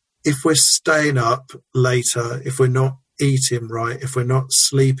 But if we're staying up later, if we're not eating right, if we're not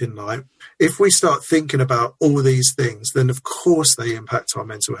sleeping right, if we start thinking about all these things, then of course they impact our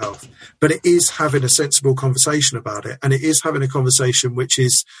mental health. But it is having a sensible conversation about it, and it is having a conversation which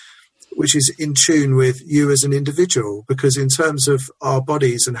is in tune with you as an individual, because in terms of our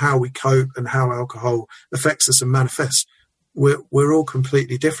bodies and how we cope and how alcohol affects us and manifests, we're all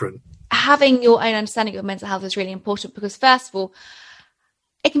completely different. Having your own understanding of mental health is really important, because first of all,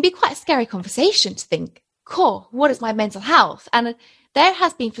 it can be quite a scary conversation to think, cool, what is my mental health? And there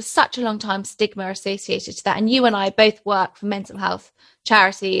has been for such a long time stigma associated to that. And you and I both work for mental health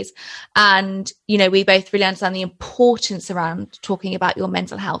charities, and we both really understand the importance around talking about your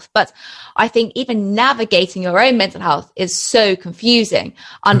mental health. But I think even navigating your own mental health is so confusing,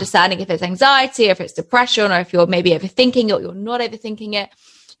 understanding if it's anxiety, if it's depression, or if you're maybe overthinking it or you're not overthinking it.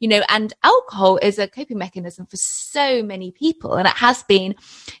 And alcohol is a coping mechanism for so many people. And it has been,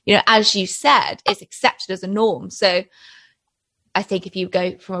 as you said, it's accepted as a norm. So I think if you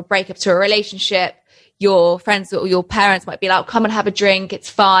go from a breakup to a relationship, your friends or your parents might be like, come and have a drink.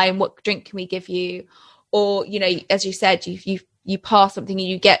 It's fine. What drink can we give you? Or, as you said, you pass something and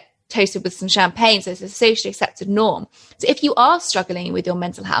you get toasted with some champagne. So it's a socially accepted norm. So if you are struggling with your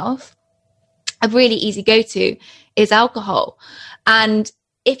mental health, a really easy go-to is alcohol. And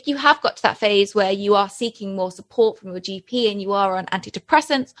if you have got to that phase where you are seeking more support from your GP and you are on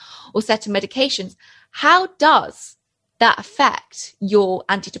antidepressants or certain medications, how does that affect your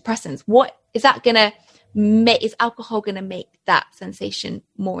antidepressants? What is that going to make? Is alcohol going to make that sensation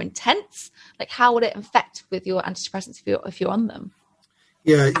more intense? Like, how would it affect with your antidepressants if you're on them?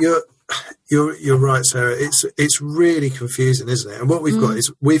 Yeah, you're right, Sarah. It's really confusing, isn't it? And what we've got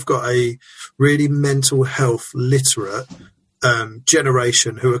is we've got a really mental health literate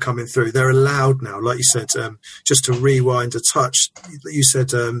generation who are coming through. They're allowed now, like you said, just to rewind a touch. You said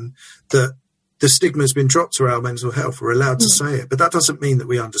that the stigma's been dropped around mental health. We're allowed to say it, but that doesn't mean that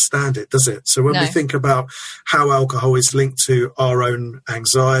we understand it, does it? So when we think about how alcohol is linked to our own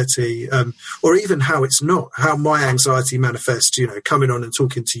anxiety, or even how it's not, how my anxiety manifests, you know, coming on and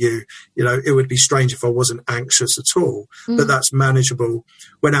talking to you, you know, it would be strange if I wasn't anxious at all, but that's manageable.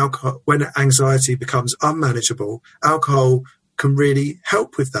 When anxiety becomes unmanageable, alcohol can really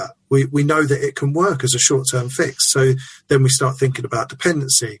help with that. We know that it can work as a short-term fix. So then we start thinking about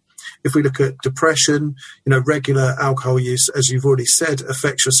dependency. If we look at depression, you know, regular alcohol use, as you've already said,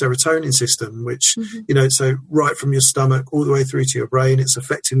 affects your serotonin system, which, you know, so right from your stomach all the way through to your brain, it's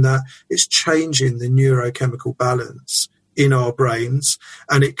affecting that. It's changing the neurochemical balance in our brains,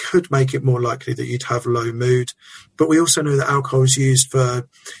 and it could make it more likely that you'd have low mood. But we also know that alcohol is used for,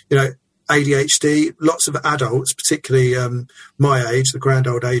 you know, ADHD. Lots of adults, particularly my age, the grand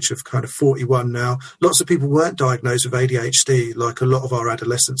old age of kind of 41 now, lots of people weren't diagnosed with ADHD like a lot of our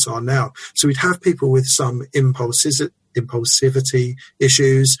adolescents are now. So we'd have people with some impulsivity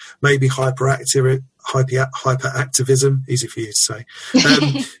issues, maybe hyperactivism, easy for you to say.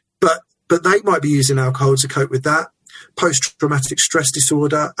 But they might be using alcohol to cope with that. Post-traumatic stress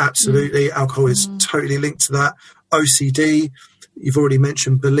disorder, absolutely. Alcohol is totally linked to that. OCD, you've already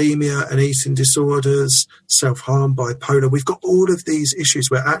mentioned bulimia and eating disorders, self-harm, bipolar. We've got all of these issues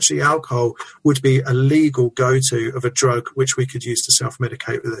where actually alcohol would be a legal go-to of a drug which we could use to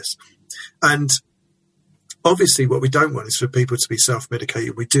self-medicate with this. And obviously what we don't want is for people to be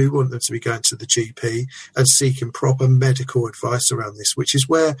self-medicated. We do want them to be going to the GP and seeking proper medical advice around this, which is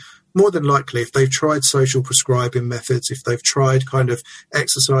where more than likely, if they've tried social prescribing methods, if they've tried kind of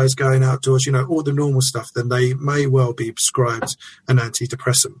exercise, going outdoors, you know, all the normal stuff, then they may well be prescribed an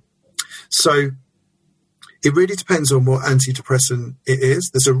antidepressant. So it really depends on what antidepressant it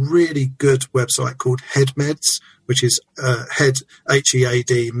is. There's a really good website called HeadMeds, which is Head,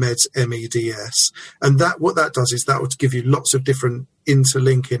 H-E-A-D, Meds, M-E-D-S. And that what that does is that would give you lots of different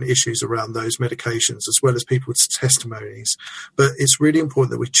interlinking issues around those medications, as well as people's testimonies. But it's really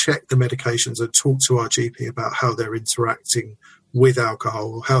important that we check the medications and talk to our GP about how they're interacting with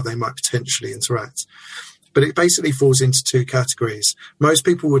alcohol or how they might potentially interact. But it basically falls into two categories. Most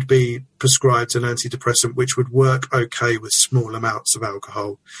people would be prescribed an antidepressant which would work okay with small amounts of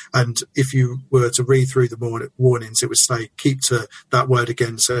alcohol. And if you were to read through the warnings, it would say, keep to that word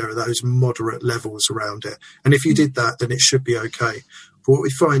again, Sarah, those moderate levels around it. And if you did that, then it should be okay. But what we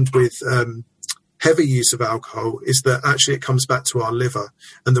find with heavy use of alcohol is that actually it comes back to our liver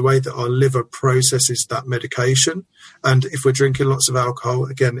and the way that our liver processes that medication. And if we're drinking lots of alcohol,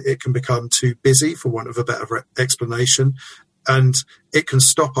 again, it can become too busy, for want of a better explanation, and it can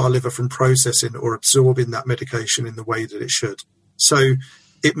stop our liver from processing or absorbing that medication in the way that it should. So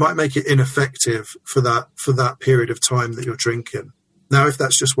it might make it ineffective for that period of time that you're drinking. Now, if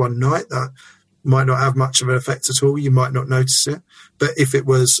that's just one night, that might not have much of an effect at all. You might not notice it. But if it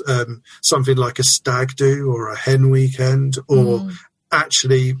was something like a stag do or a hen weekend, or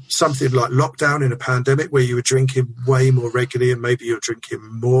actually something like lockdown in a pandemic where you were drinking way more regularly and maybe you're drinking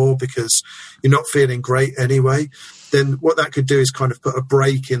more because you're not feeling great anyway, then what that could do is kind of put a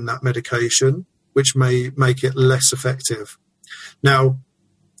break in that medication, which may make it less effective. Now,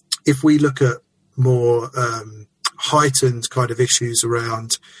 if we look at more heightened kind of issues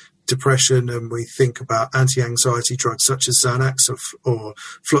around depression, and we think about anti-anxiety drugs such as Xanax or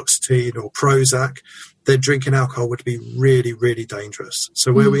fluoxetine or Prozac, then drinking alcohol would be really, really dangerous.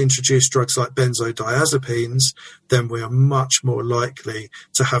 So where we introduce drugs like benzodiazepines, then we are much more likely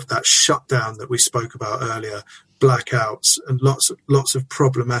to have that shutdown that we spoke about earlier, blackouts and lots of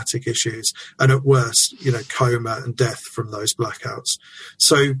problematic issues, and at worst, you know, coma and death from those blackouts.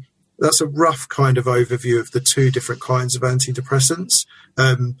 So that's a rough kind of overview of the two different kinds of antidepressants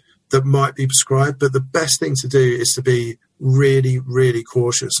that might be prescribed. But the best thing to do is to be really, really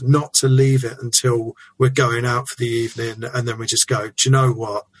cautious, not to leave it until we're going out for the evening and then we just go, do you know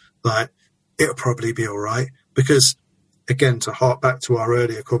what? Like, it'll probably be all right. Because, again, to hark back to our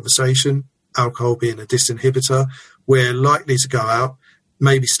earlier conversation, alcohol being a disinhibitor, we're likely to go out,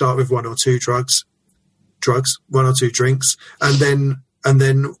 maybe start with one or two drinks, and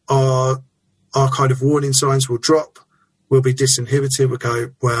then our kind of warning signs will drop. We'll be disinhibited. We'll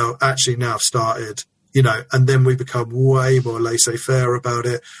go, well, actually now I've started, you know, and then we become way more laissez-faire about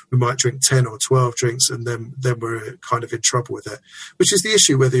it. We might drink 10 or 12 drinks and then we're kind of in trouble with it, which is the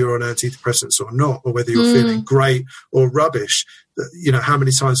issue whether you're on antidepressants or not, or whether you're feeling great or rubbish. You know, how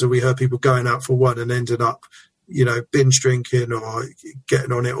many times have we heard people going out for one and ending up, you know, binge drinking or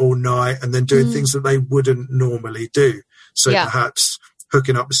getting on it all night and then doing things that they wouldn't normally do. So perhaps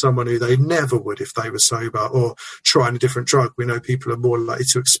hooking up with someone who they never would if they were sober, or trying a different drug. We know people are more likely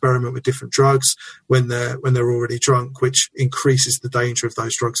to experiment with different drugs when they're already drunk, which increases the danger of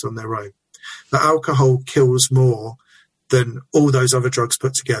those drugs on their own. But alcohol kills more than all those other drugs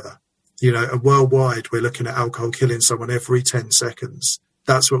put together. And worldwide, we're looking at alcohol killing someone every 10 seconds.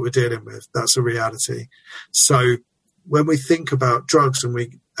 That's what we're dealing with. That's a reality. So when we think about drugs and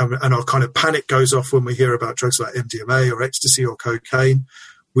our kind of panic goes off when we hear about drugs like MDMA or ecstasy or cocaine,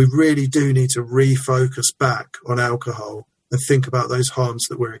 we really do need to refocus back on alcohol and think about those harms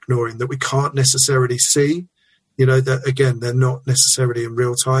that we're ignoring, that we can't necessarily see, that again, they're not necessarily in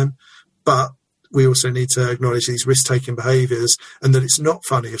real time, but we also need to acknowledge these risk-taking behaviours, and that it's not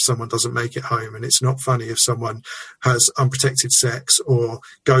funny if someone doesn't make it home, and it's not funny if someone has unprotected sex or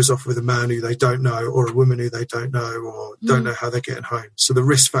goes off with a man who they don't know, or a woman who they don't know, or don't know how they're getting home. So the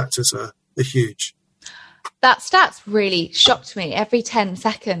risk factors are huge. That stat's really shocked me, every 10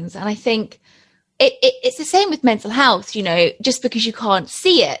 seconds. And I think it's the same with mental health. Just because you can't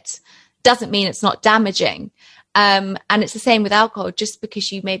see it doesn't mean it's not damaging. And it's the same with alcohol. Just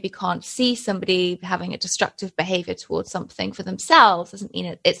because you maybe can't see somebody having a destructive behavior towards something for themselves doesn't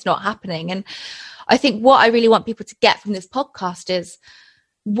mean it's not happening. And I think what I really want people to get from this podcast is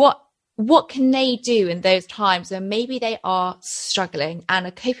what can they do in those times when maybe they are struggling and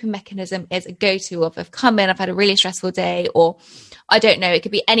a coping mechanism is a go-to of, I've come in, I've had a really stressful day, or I don't know, it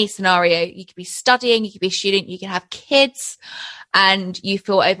could be any scenario. You could be studying, you could be a student, you can have kids and you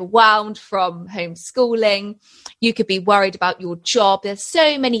feel overwhelmed from homeschooling. You could be worried about your job. There's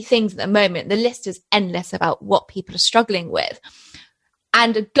so many things at the moment. The list is endless about what people are struggling with.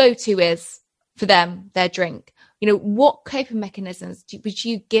 And a go-to is, for them, their drink. What coping mechanisms would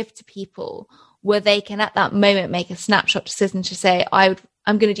you give to people where they can at that moment make a snapshot decision to say, I'm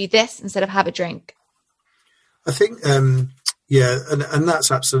going to do this instead of have a drink? I think, and that's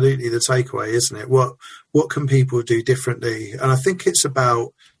absolutely the takeaway, isn't it? What can people do differently? And I think it's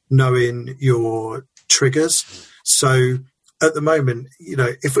about knowing your triggers. So at the moment,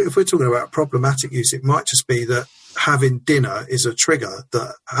 if we're talking about problematic use, it might just be that having dinner is a trigger,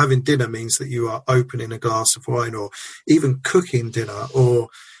 that having dinner means that you are opening a glass of wine, or even cooking dinner, or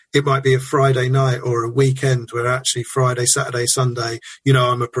it might be a Friday night or a weekend where actually Friday, Saturday, Sunday,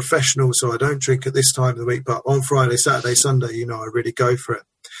 I'm a professional, so I don't drink at this time of the week, but on Friday, Saturday, Sunday, I really go for it.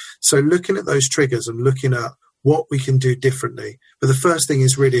 So looking at those triggers and looking at what we can do differently. But the first thing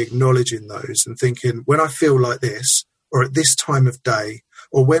is really acknowledging those and thinking, when I feel like this, or at this time of day,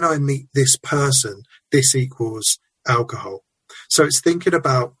 or when I meet this person, this equals alcohol. So it's thinking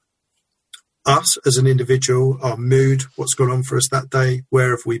about us as an individual, our mood, what's gone on for us that day, where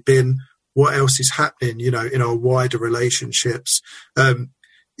have we been, what else is happening, in our wider relationships.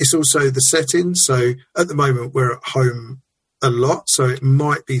 It's also the setting. So at the moment, we're at home a lot, so it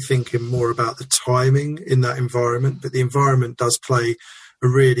might be thinking more about the timing in that environment, but the environment does play a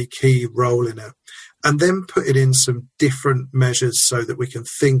really key role in it. And then putting in some different measures so that we can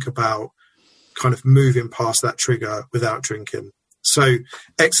think about kind of moving past that trigger without drinking. So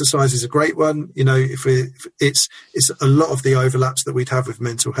exercise is a great one. It's a lot of the overlaps that we'd have with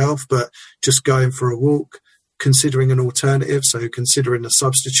mental health, but just going for a walk, considering an alternative, so considering a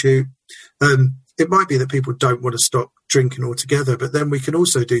substitute. It might be that people don't want to stop drinking altogether, but then we can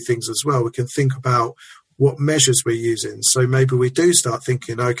also do things as well. We can think about what measures we're using. So maybe we do start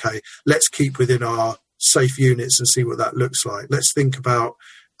thinking, okay, let's keep within our safe units and see what that looks like. Let's think about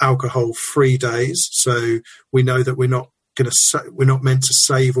alcohol-free days. So we know that we're not meant to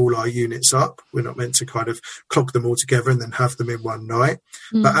save all our units up. We're not meant to kind of clog them all together and then have them in one night.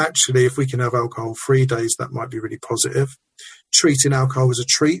 But actually, if we can have alcohol-free days, that might be really positive. Treating alcohol as a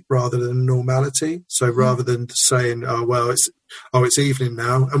treat rather than normality. So rather than saying, it's evening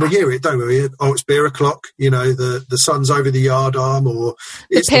now, and we hear it, don't we? It's beer o'clock, the sun's over the yard arm, or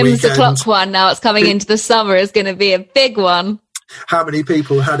it's the Pim's weekend. O'clock one now, it's coming into the summer, is going to be a big one. How many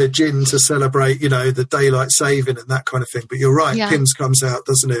people had a gin to celebrate, the daylight saving and that kind of thing? But you're right, yeah. Pim's comes out,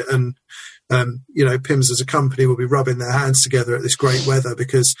 doesn't it? And, Pim's as a company will be rubbing their hands together at this great weather,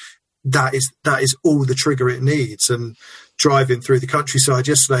 because that is all the trigger it needs. And driving through the countryside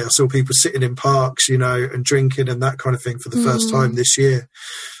yesterday, I saw people sitting in parks, and drinking and that kind of thing for the first time this year.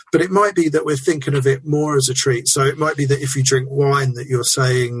 But it might be that we're thinking of it more as a treat. So it might be that if you drink wine, that you're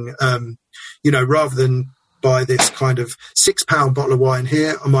saying, rather than buy this kind of £6 bottle of wine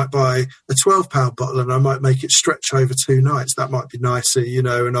here, I might buy a £12 bottle, and I might make it stretch over 2 nights. That might be nicer,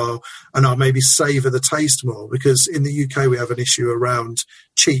 and I'll maybe savour the taste more, because in the UK we have an issue around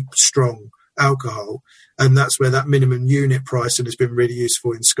cheap, strong alcohol. And that's where that minimum unit pricing has been really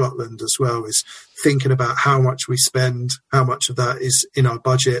useful in Scotland as well, is thinking about how much we spend, how much of that is in our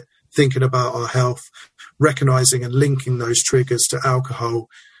budget, thinking about our health, recognising and linking those triggers to alcohol.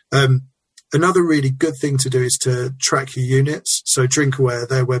 Another really good thing to do is to track your units. So Drinkaware,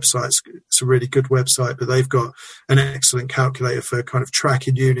 their website's it's a really good website, but they've got an excellent calculator for kind of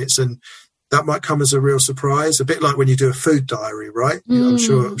tracking units, and that might come as a real surprise, a bit like when you do a food diary, right? I'm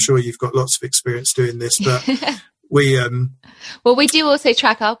sure you've got lots of experience doing this, but we well, we do also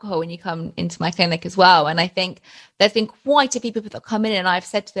track alcohol when you come into my clinic as well. And I think there's been quite a few people that come in, and I've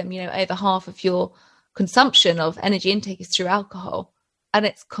said to them, over half of your consumption of energy intake is through alcohol. And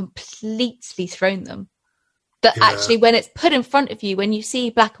it's completely thrown them. But actually, when it's put in front of you, when you see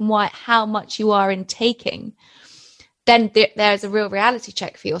black and white how much you are intaking, then there's a real reality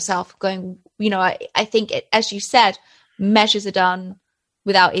check for yourself going, I think, as you said, measures are done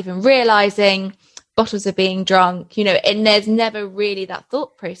without even realizing, bottles are being drunk, and there's never really that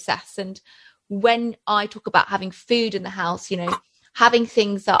thought process. And when I talk about having food in the house, having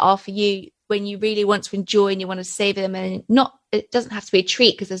things that are for you when you really want to enjoy and you want to savor them, and it doesn't have to be a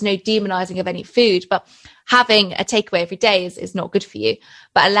treat because there's no demonizing of any food, but having a takeaway every day is not good for you.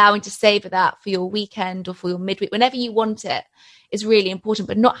 But allowing to savor that for your weekend or for your midweek, whenever you want it, is really important.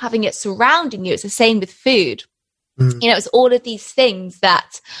 But not having it surrounding you. It's the same with food. It's all of these things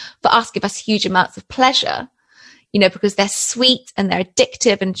that for us give us huge amounts of pleasure, because they're sweet and they're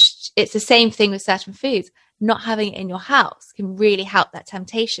addictive. And it's the same thing with certain foods. Not having it in your house can really help that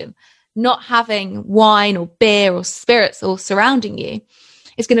temptation. Not having wine or beer or spirits all surrounding you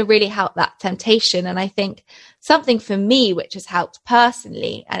is going to really help that temptation. And I think something for me, which has helped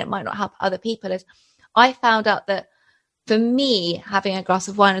personally, and it might not help other people, is I found out that for me, having a glass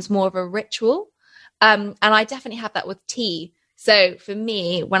of wine is more of a ritual. And I definitely have that with tea. So for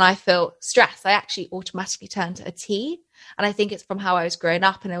me, when I feel stressed, I actually automatically turn to a tea. And I think it's from how I was growing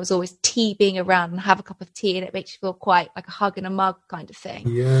up, and there was always tea being around, and have a cup of tea, and it makes you feel quite like a hug in a mug kind of thing.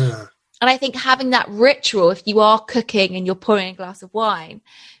 Yeah. And I think having that ritual, if you are cooking and you're pouring a glass of wine,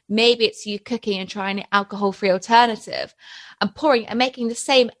 maybe it's you cooking and trying an alcohol-free alternative and pouring and making the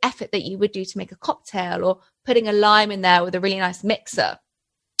same effort that you would do to make a cocktail, or putting a lime in there with a really nice mixer.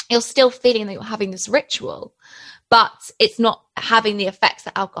 You're still feeling that you're having this ritual, but it's not having the effects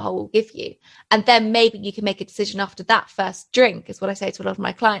that alcohol will give you. And then maybe you can make a decision after that first drink, is what I say to a lot of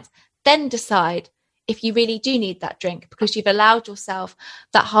my clients. Then decide if you really do need that drink, because you've allowed yourself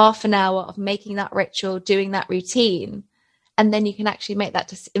that half an hour of making that ritual, doing that routine. And then you can actually make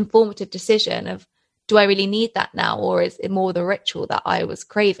that informative decision of, do I really need that now? Or is it more the ritual that I was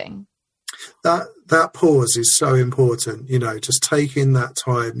craving? That pause is so important, just taking that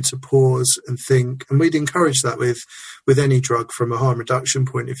time to pause and think. And we'd encourage that with any drug from a harm reduction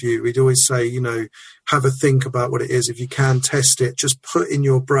point of view. We'd always say, have a think about what it is. If you can test it, just put in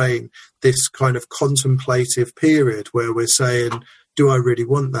your brain this kind of contemplative period where we're saying, do I really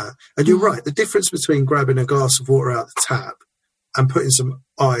want that? And you're right. The difference between grabbing a glass of water out the tap and putting some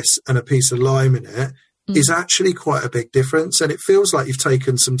ice and a piece of lime in it is actually quite a big difference, and it feels like you've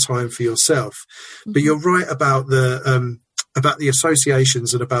taken some time for yourself. But you're right about the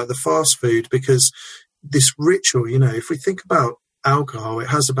associations and about the fast food, because this ritual, if we think about alcohol, it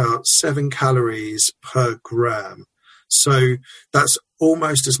has about 7 calories per gram, so that's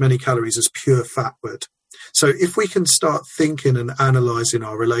almost as many calories as pure fat would. So if we can start thinking and analysing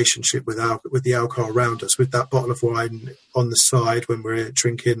our relationship with the alcohol around us, with that bottle of wine on the side when we're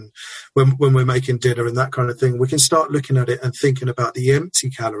drinking, when we're making dinner and that kind of thing, we can start looking at it and thinking about the empty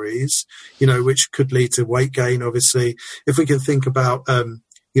calories, which could lead to weight gain, obviously. If we can think about,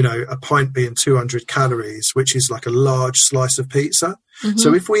 a pint being 200 calories, which is like a large slice of pizza.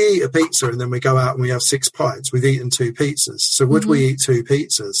 So if we eat a pizza and then we go out and we have 6 pints, we've eaten 2 pizzas. So would we eat 2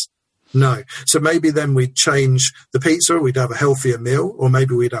 pizzas? No. So maybe then we'd change the pizza, we'd have a healthier meal, or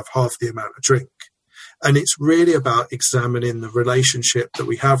maybe we'd have half the amount of drink. And it's really about examining the relationship that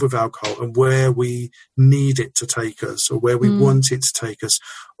we have with alcohol and where we need it to take us, or where we want it to take us,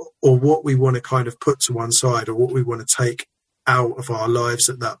 or what we want to kind of put to one side, or what we want to take out of our lives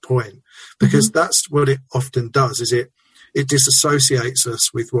at that point. Because that's what it often does, is it disassociates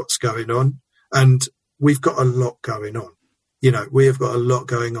us with what's going on. And we've got a lot going on. We have got a lot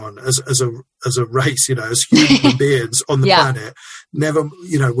going on as a race, as human beings on the planet.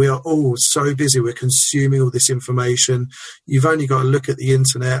 We are all so busy. We're consuming all this information. You've only got to look at the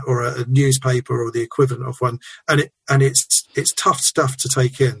internet or a newspaper or the equivalent of one, and it's tough stuff to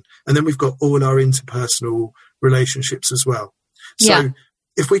take in. And then we've got all our interpersonal relationships as well. So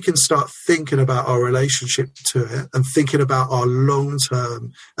if we can start thinking about our relationship to it and thinking about our long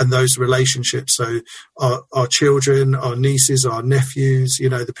term and those relationships, so our children, our nieces, our nephews,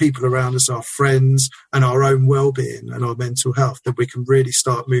 the people around us, our friends, and our own well-being and our mental health, then we can really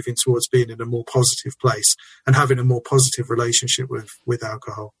start moving towards being in a more positive place and having a more positive relationship with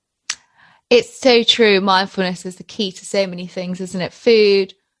alcohol. It's so true. Mindfulness is the key to so many things, isn't it?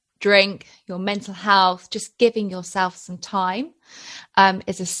 Food, drink, your mental health, just giving yourself some time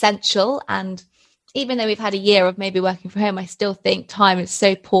is essential. And even though we've had a year of maybe working from home, I still think time is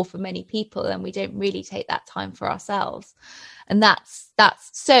so poor for many people, and we don't really take that time for ourselves. And that's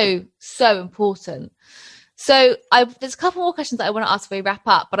so important. So there's a couple more questions that I want to ask before we wrap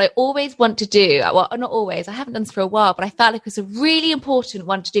up, but I always want to do, well, not always, I haven't done this for a while, but I felt like it was a really important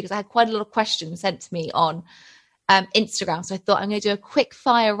one to do because I had quite a lot of questions sent to me on Instagram. So I thought I'm going to do a quick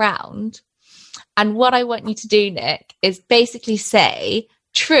fire round. And what I want you to do, Nick, is basically say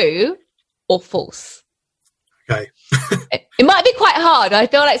true or false. Okay. It might be quite hard. I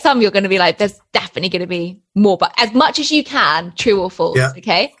feel like some of you are going to be like, there's definitely going to be more, but as much as you can, true or false. Yeah.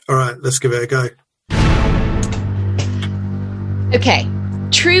 Okay. All right. Let's give it a go. Okay.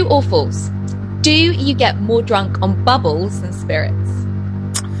 True or false? Do you get more drunk on bubbles than spirits?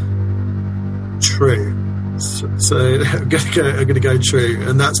 True. So I'm going to go true,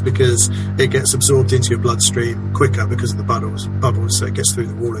 and that's because it gets absorbed into your bloodstream quicker because of the bubbles. So it gets through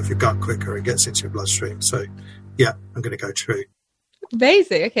the wall of your gut quicker. It gets into your bloodstream. So yeah, I'm going to go true.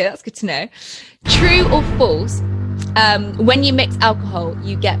 Amazing. Okay, that's good to know. True or false? When you mix alcohol,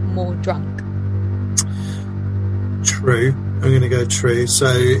 you get more drunk. True. I'm going to go true.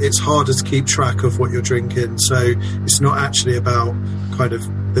 So it's harder to keep track of what you're drinking. So it's not actually about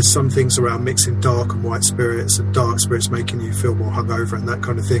there's some things around mixing dark and white spirits, and dark spirits making you feel more hungover and that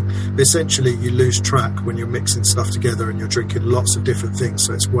kind of thing. But essentially, you lose track when you're mixing stuff together and you're drinking lots of different things.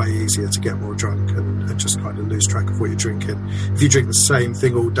 So it's way easier to get more drunk and just kind of lose track of what you're drinking. If you drink the same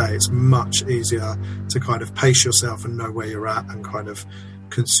thing all day, it's much easier to kind of pace yourself and know where you're at and kind of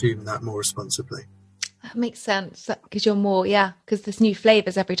consume that more responsibly. That makes sense because you're more, because there's new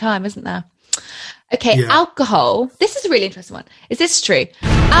flavours every time, isn't there? Okay, Alcohol. This is a really interesting one. Is this true?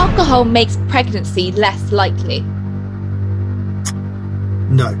 Alcohol makes pregnancy less likely.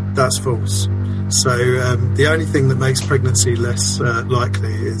 No, that's false. So the only thing that makes pregnancy less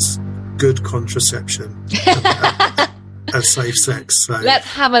likely is good contraception and safe sex. So let's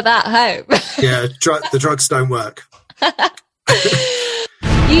hammer that home. The drugs don't work.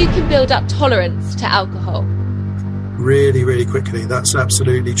 You can build up tolerance to alcohol. Really, really quickly. That's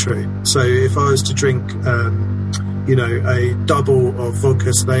absolutely true. So if I was to drink, a double of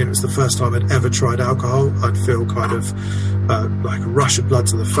vodka today, and it was the first time I'd ever tried alcohol, I'd feel kind of like a rush of blood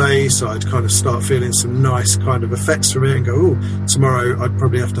to the face. I'd kind of start feeling some nice kind of effects from it and go, tomorrow I'd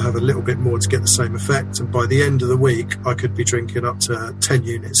probably have to have a little bit more to get the same effect. And by the end of the week, I could be drinking up to 10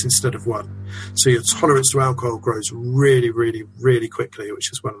 units instead of 1. So your tolerance to alcohol grows really, really, really quickly,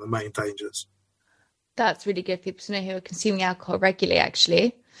 which is one of the main dangers. That's really good for people to know who are consuming alcohol regularly,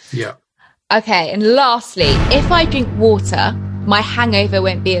 actually. Yeah. Okay, and lastly, if I drink water, my hangover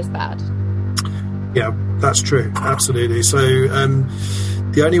won't be as bad. Yeah, that's true. Absolutely. So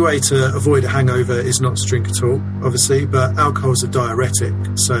the only way to avoid a hangover is not to drink at all, obviously, but alcohol is a diuretic.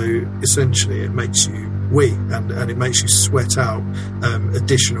 So essentially it makes you wee and it makes you sweat out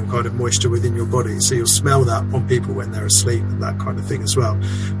additional kind of moisture within your body. So you'll smell that on people when they're asleep and that kind of thing as well.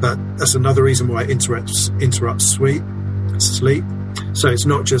 But that's another reason why it interrupts sleep. So it's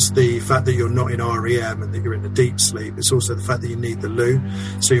not just the fact that you're not in REM and that you're in a deep sleep, it's also the fact that you need the loo.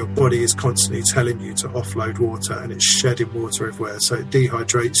 So your body is constantly telling you to offload water and it's shedding water everywhere. So it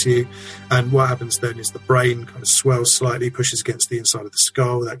dehydrates you. And what happens then is the brain kind of swells slightly, pushes against the inside of the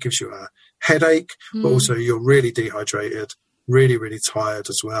skull. That gives you a headache, but also you're really dehydrated, really, really tired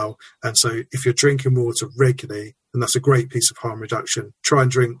as well. And so if you're drinking water regularly, and that's a great piece of harm reduction, try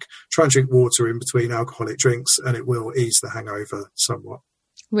and drink water in between alcoholic drinks and it will ease the hangover somewhat.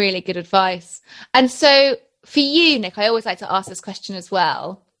 Really good advice. And so for you, Nick, I always like to ask this question as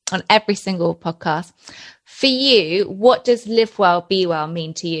well on every single podcast. For you, what does live well, be well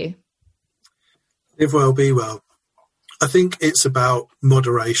mean to you? Live well, be well. I think it's about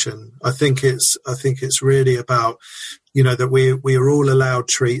moderation. I think it's really about, that we are all allowed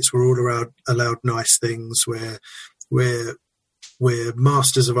treats. We're all allowed nice things. We're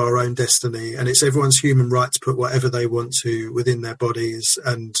masters of our own destiny, and it's everyone's human right to put whatever they want to within their bodies,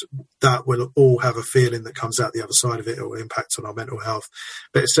 and that will all have a feeling that comes out the other side of it. It will impact on our mental health.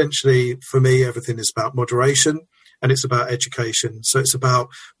 But essentially, for me, everything is about moderation. and it's about education. So it's about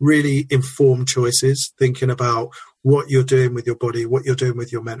really informed choices, thinking about what you're doing with your body, what you're doing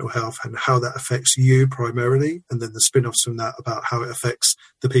with your mental health, and how that affects you primarily, and then the spin-offs from that about how it affects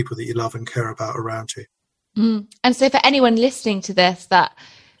the people that you love and care about around you. And so for anyone listening to this that,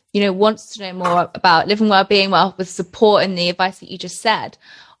 wants to know more about living well, being well, with support and the advice that you just said,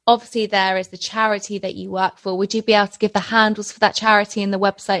 obviously there is the charity that you work for. Would you be able to give the handles for that charity and the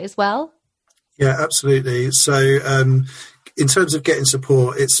website as well? Yeah, absolutely. So in terms of getting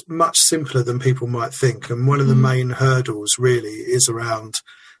support, it's much simpler than people might think. And one of the main hurdles really is around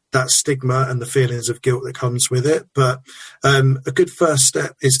that stigma and the feelings of guilt that comes with it. But a good first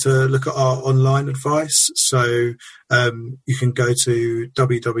step is to look at our online advice. So you can go to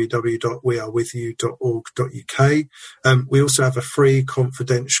www.wearewithyou.org.uk. We also have a free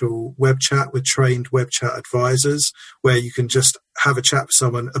confidential web chat with trained web chat advisors, where you can just have a chat with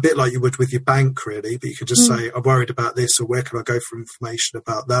someone, a bit like you would with your bank, really, but you can just say, I'm worried about this, or where can I go for information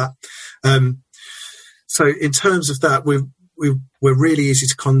about that? So in terms of that, we're really easy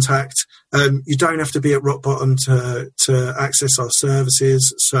to contact. You don't have to be at rock bottom to access our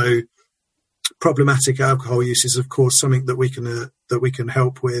services. So problematic alcohol use is, of course, something that we can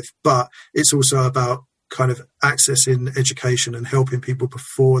help with, but it's also about kind of accessing education and helping people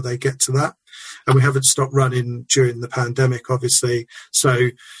before they get to that. And we haven't stopped running during the pandemic, obviously.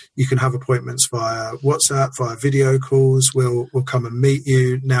 So you can have appointments via WhatsApp, via video calls. We'll come and meet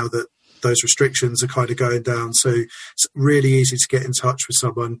you now that those restrictions are kind of going down. So it's really easy to get in touch with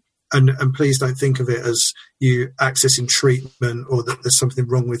someone. And please don't think of it as you accessing treatment, or that there's something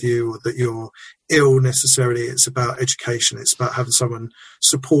wrong with you, or that you're ill necessarily. It's about education. It's about having someone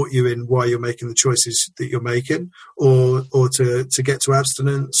support you in why you're making the choices that you're making, or to get to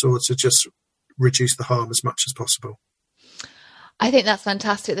abstinence, or to just reduce the harm as much as possible. I think that's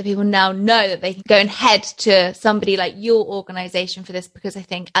fantastic that people now know that they can go and head to somebody like your organisation for this, because I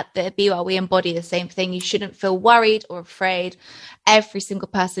think at the Be Well, we embody the same thing. You shouldn't feel worried or afraid. Every single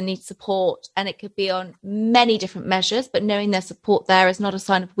person needs support, and it could be on many different measures, but knowing there's support there is not a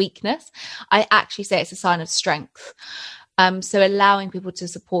sign of weakness. I actually say it's a sign of strength. So allowing people to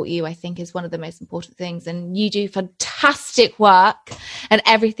support you, I think, is one of the most important things. And you do fantastic work and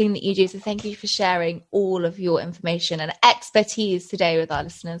everything that you do. So thank you for sharing all of your information and expertise today with our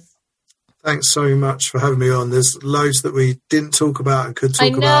listeners. Thanks so much for having me on. There's loads that we didn't talk about and could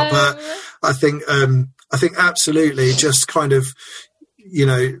talk about, but I think absolutely just kind of,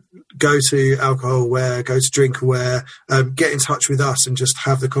 go to Alcohol Aware, go to Drink Aware, get in touch with us and just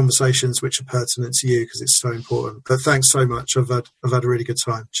have the conversations which are pertinent to you, because it's so important. But thanks so much. I've had a really good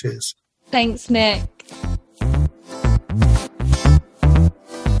time. Cheers. Thanks, Nick.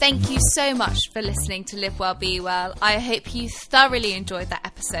 Thank you so much for listening to Live Well, Be Well. I hope you thoroughly enjoyed that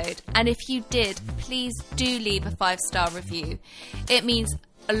episode. And if you did, please do leave a 5-star review. It means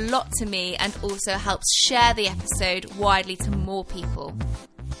a lot to me and also helps share the episode widely to more people.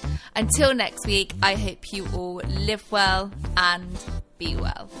 Until next week, I hope you all live well and be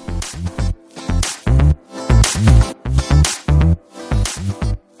well.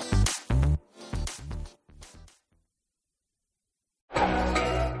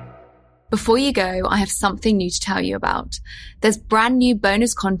 Before you go, I have something new to tell you about. There's brand new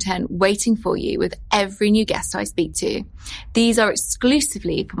bonus content waiting for you with every new guest I speak to. These are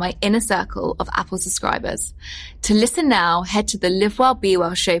exclusively for my inner circle of Apple subscribers. To listen now, head to the Live Well, Be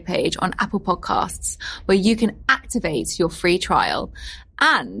Well show page on Apple Podcasts, where you can activate your free trial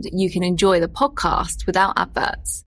and you can enjoy the podcast without adverts.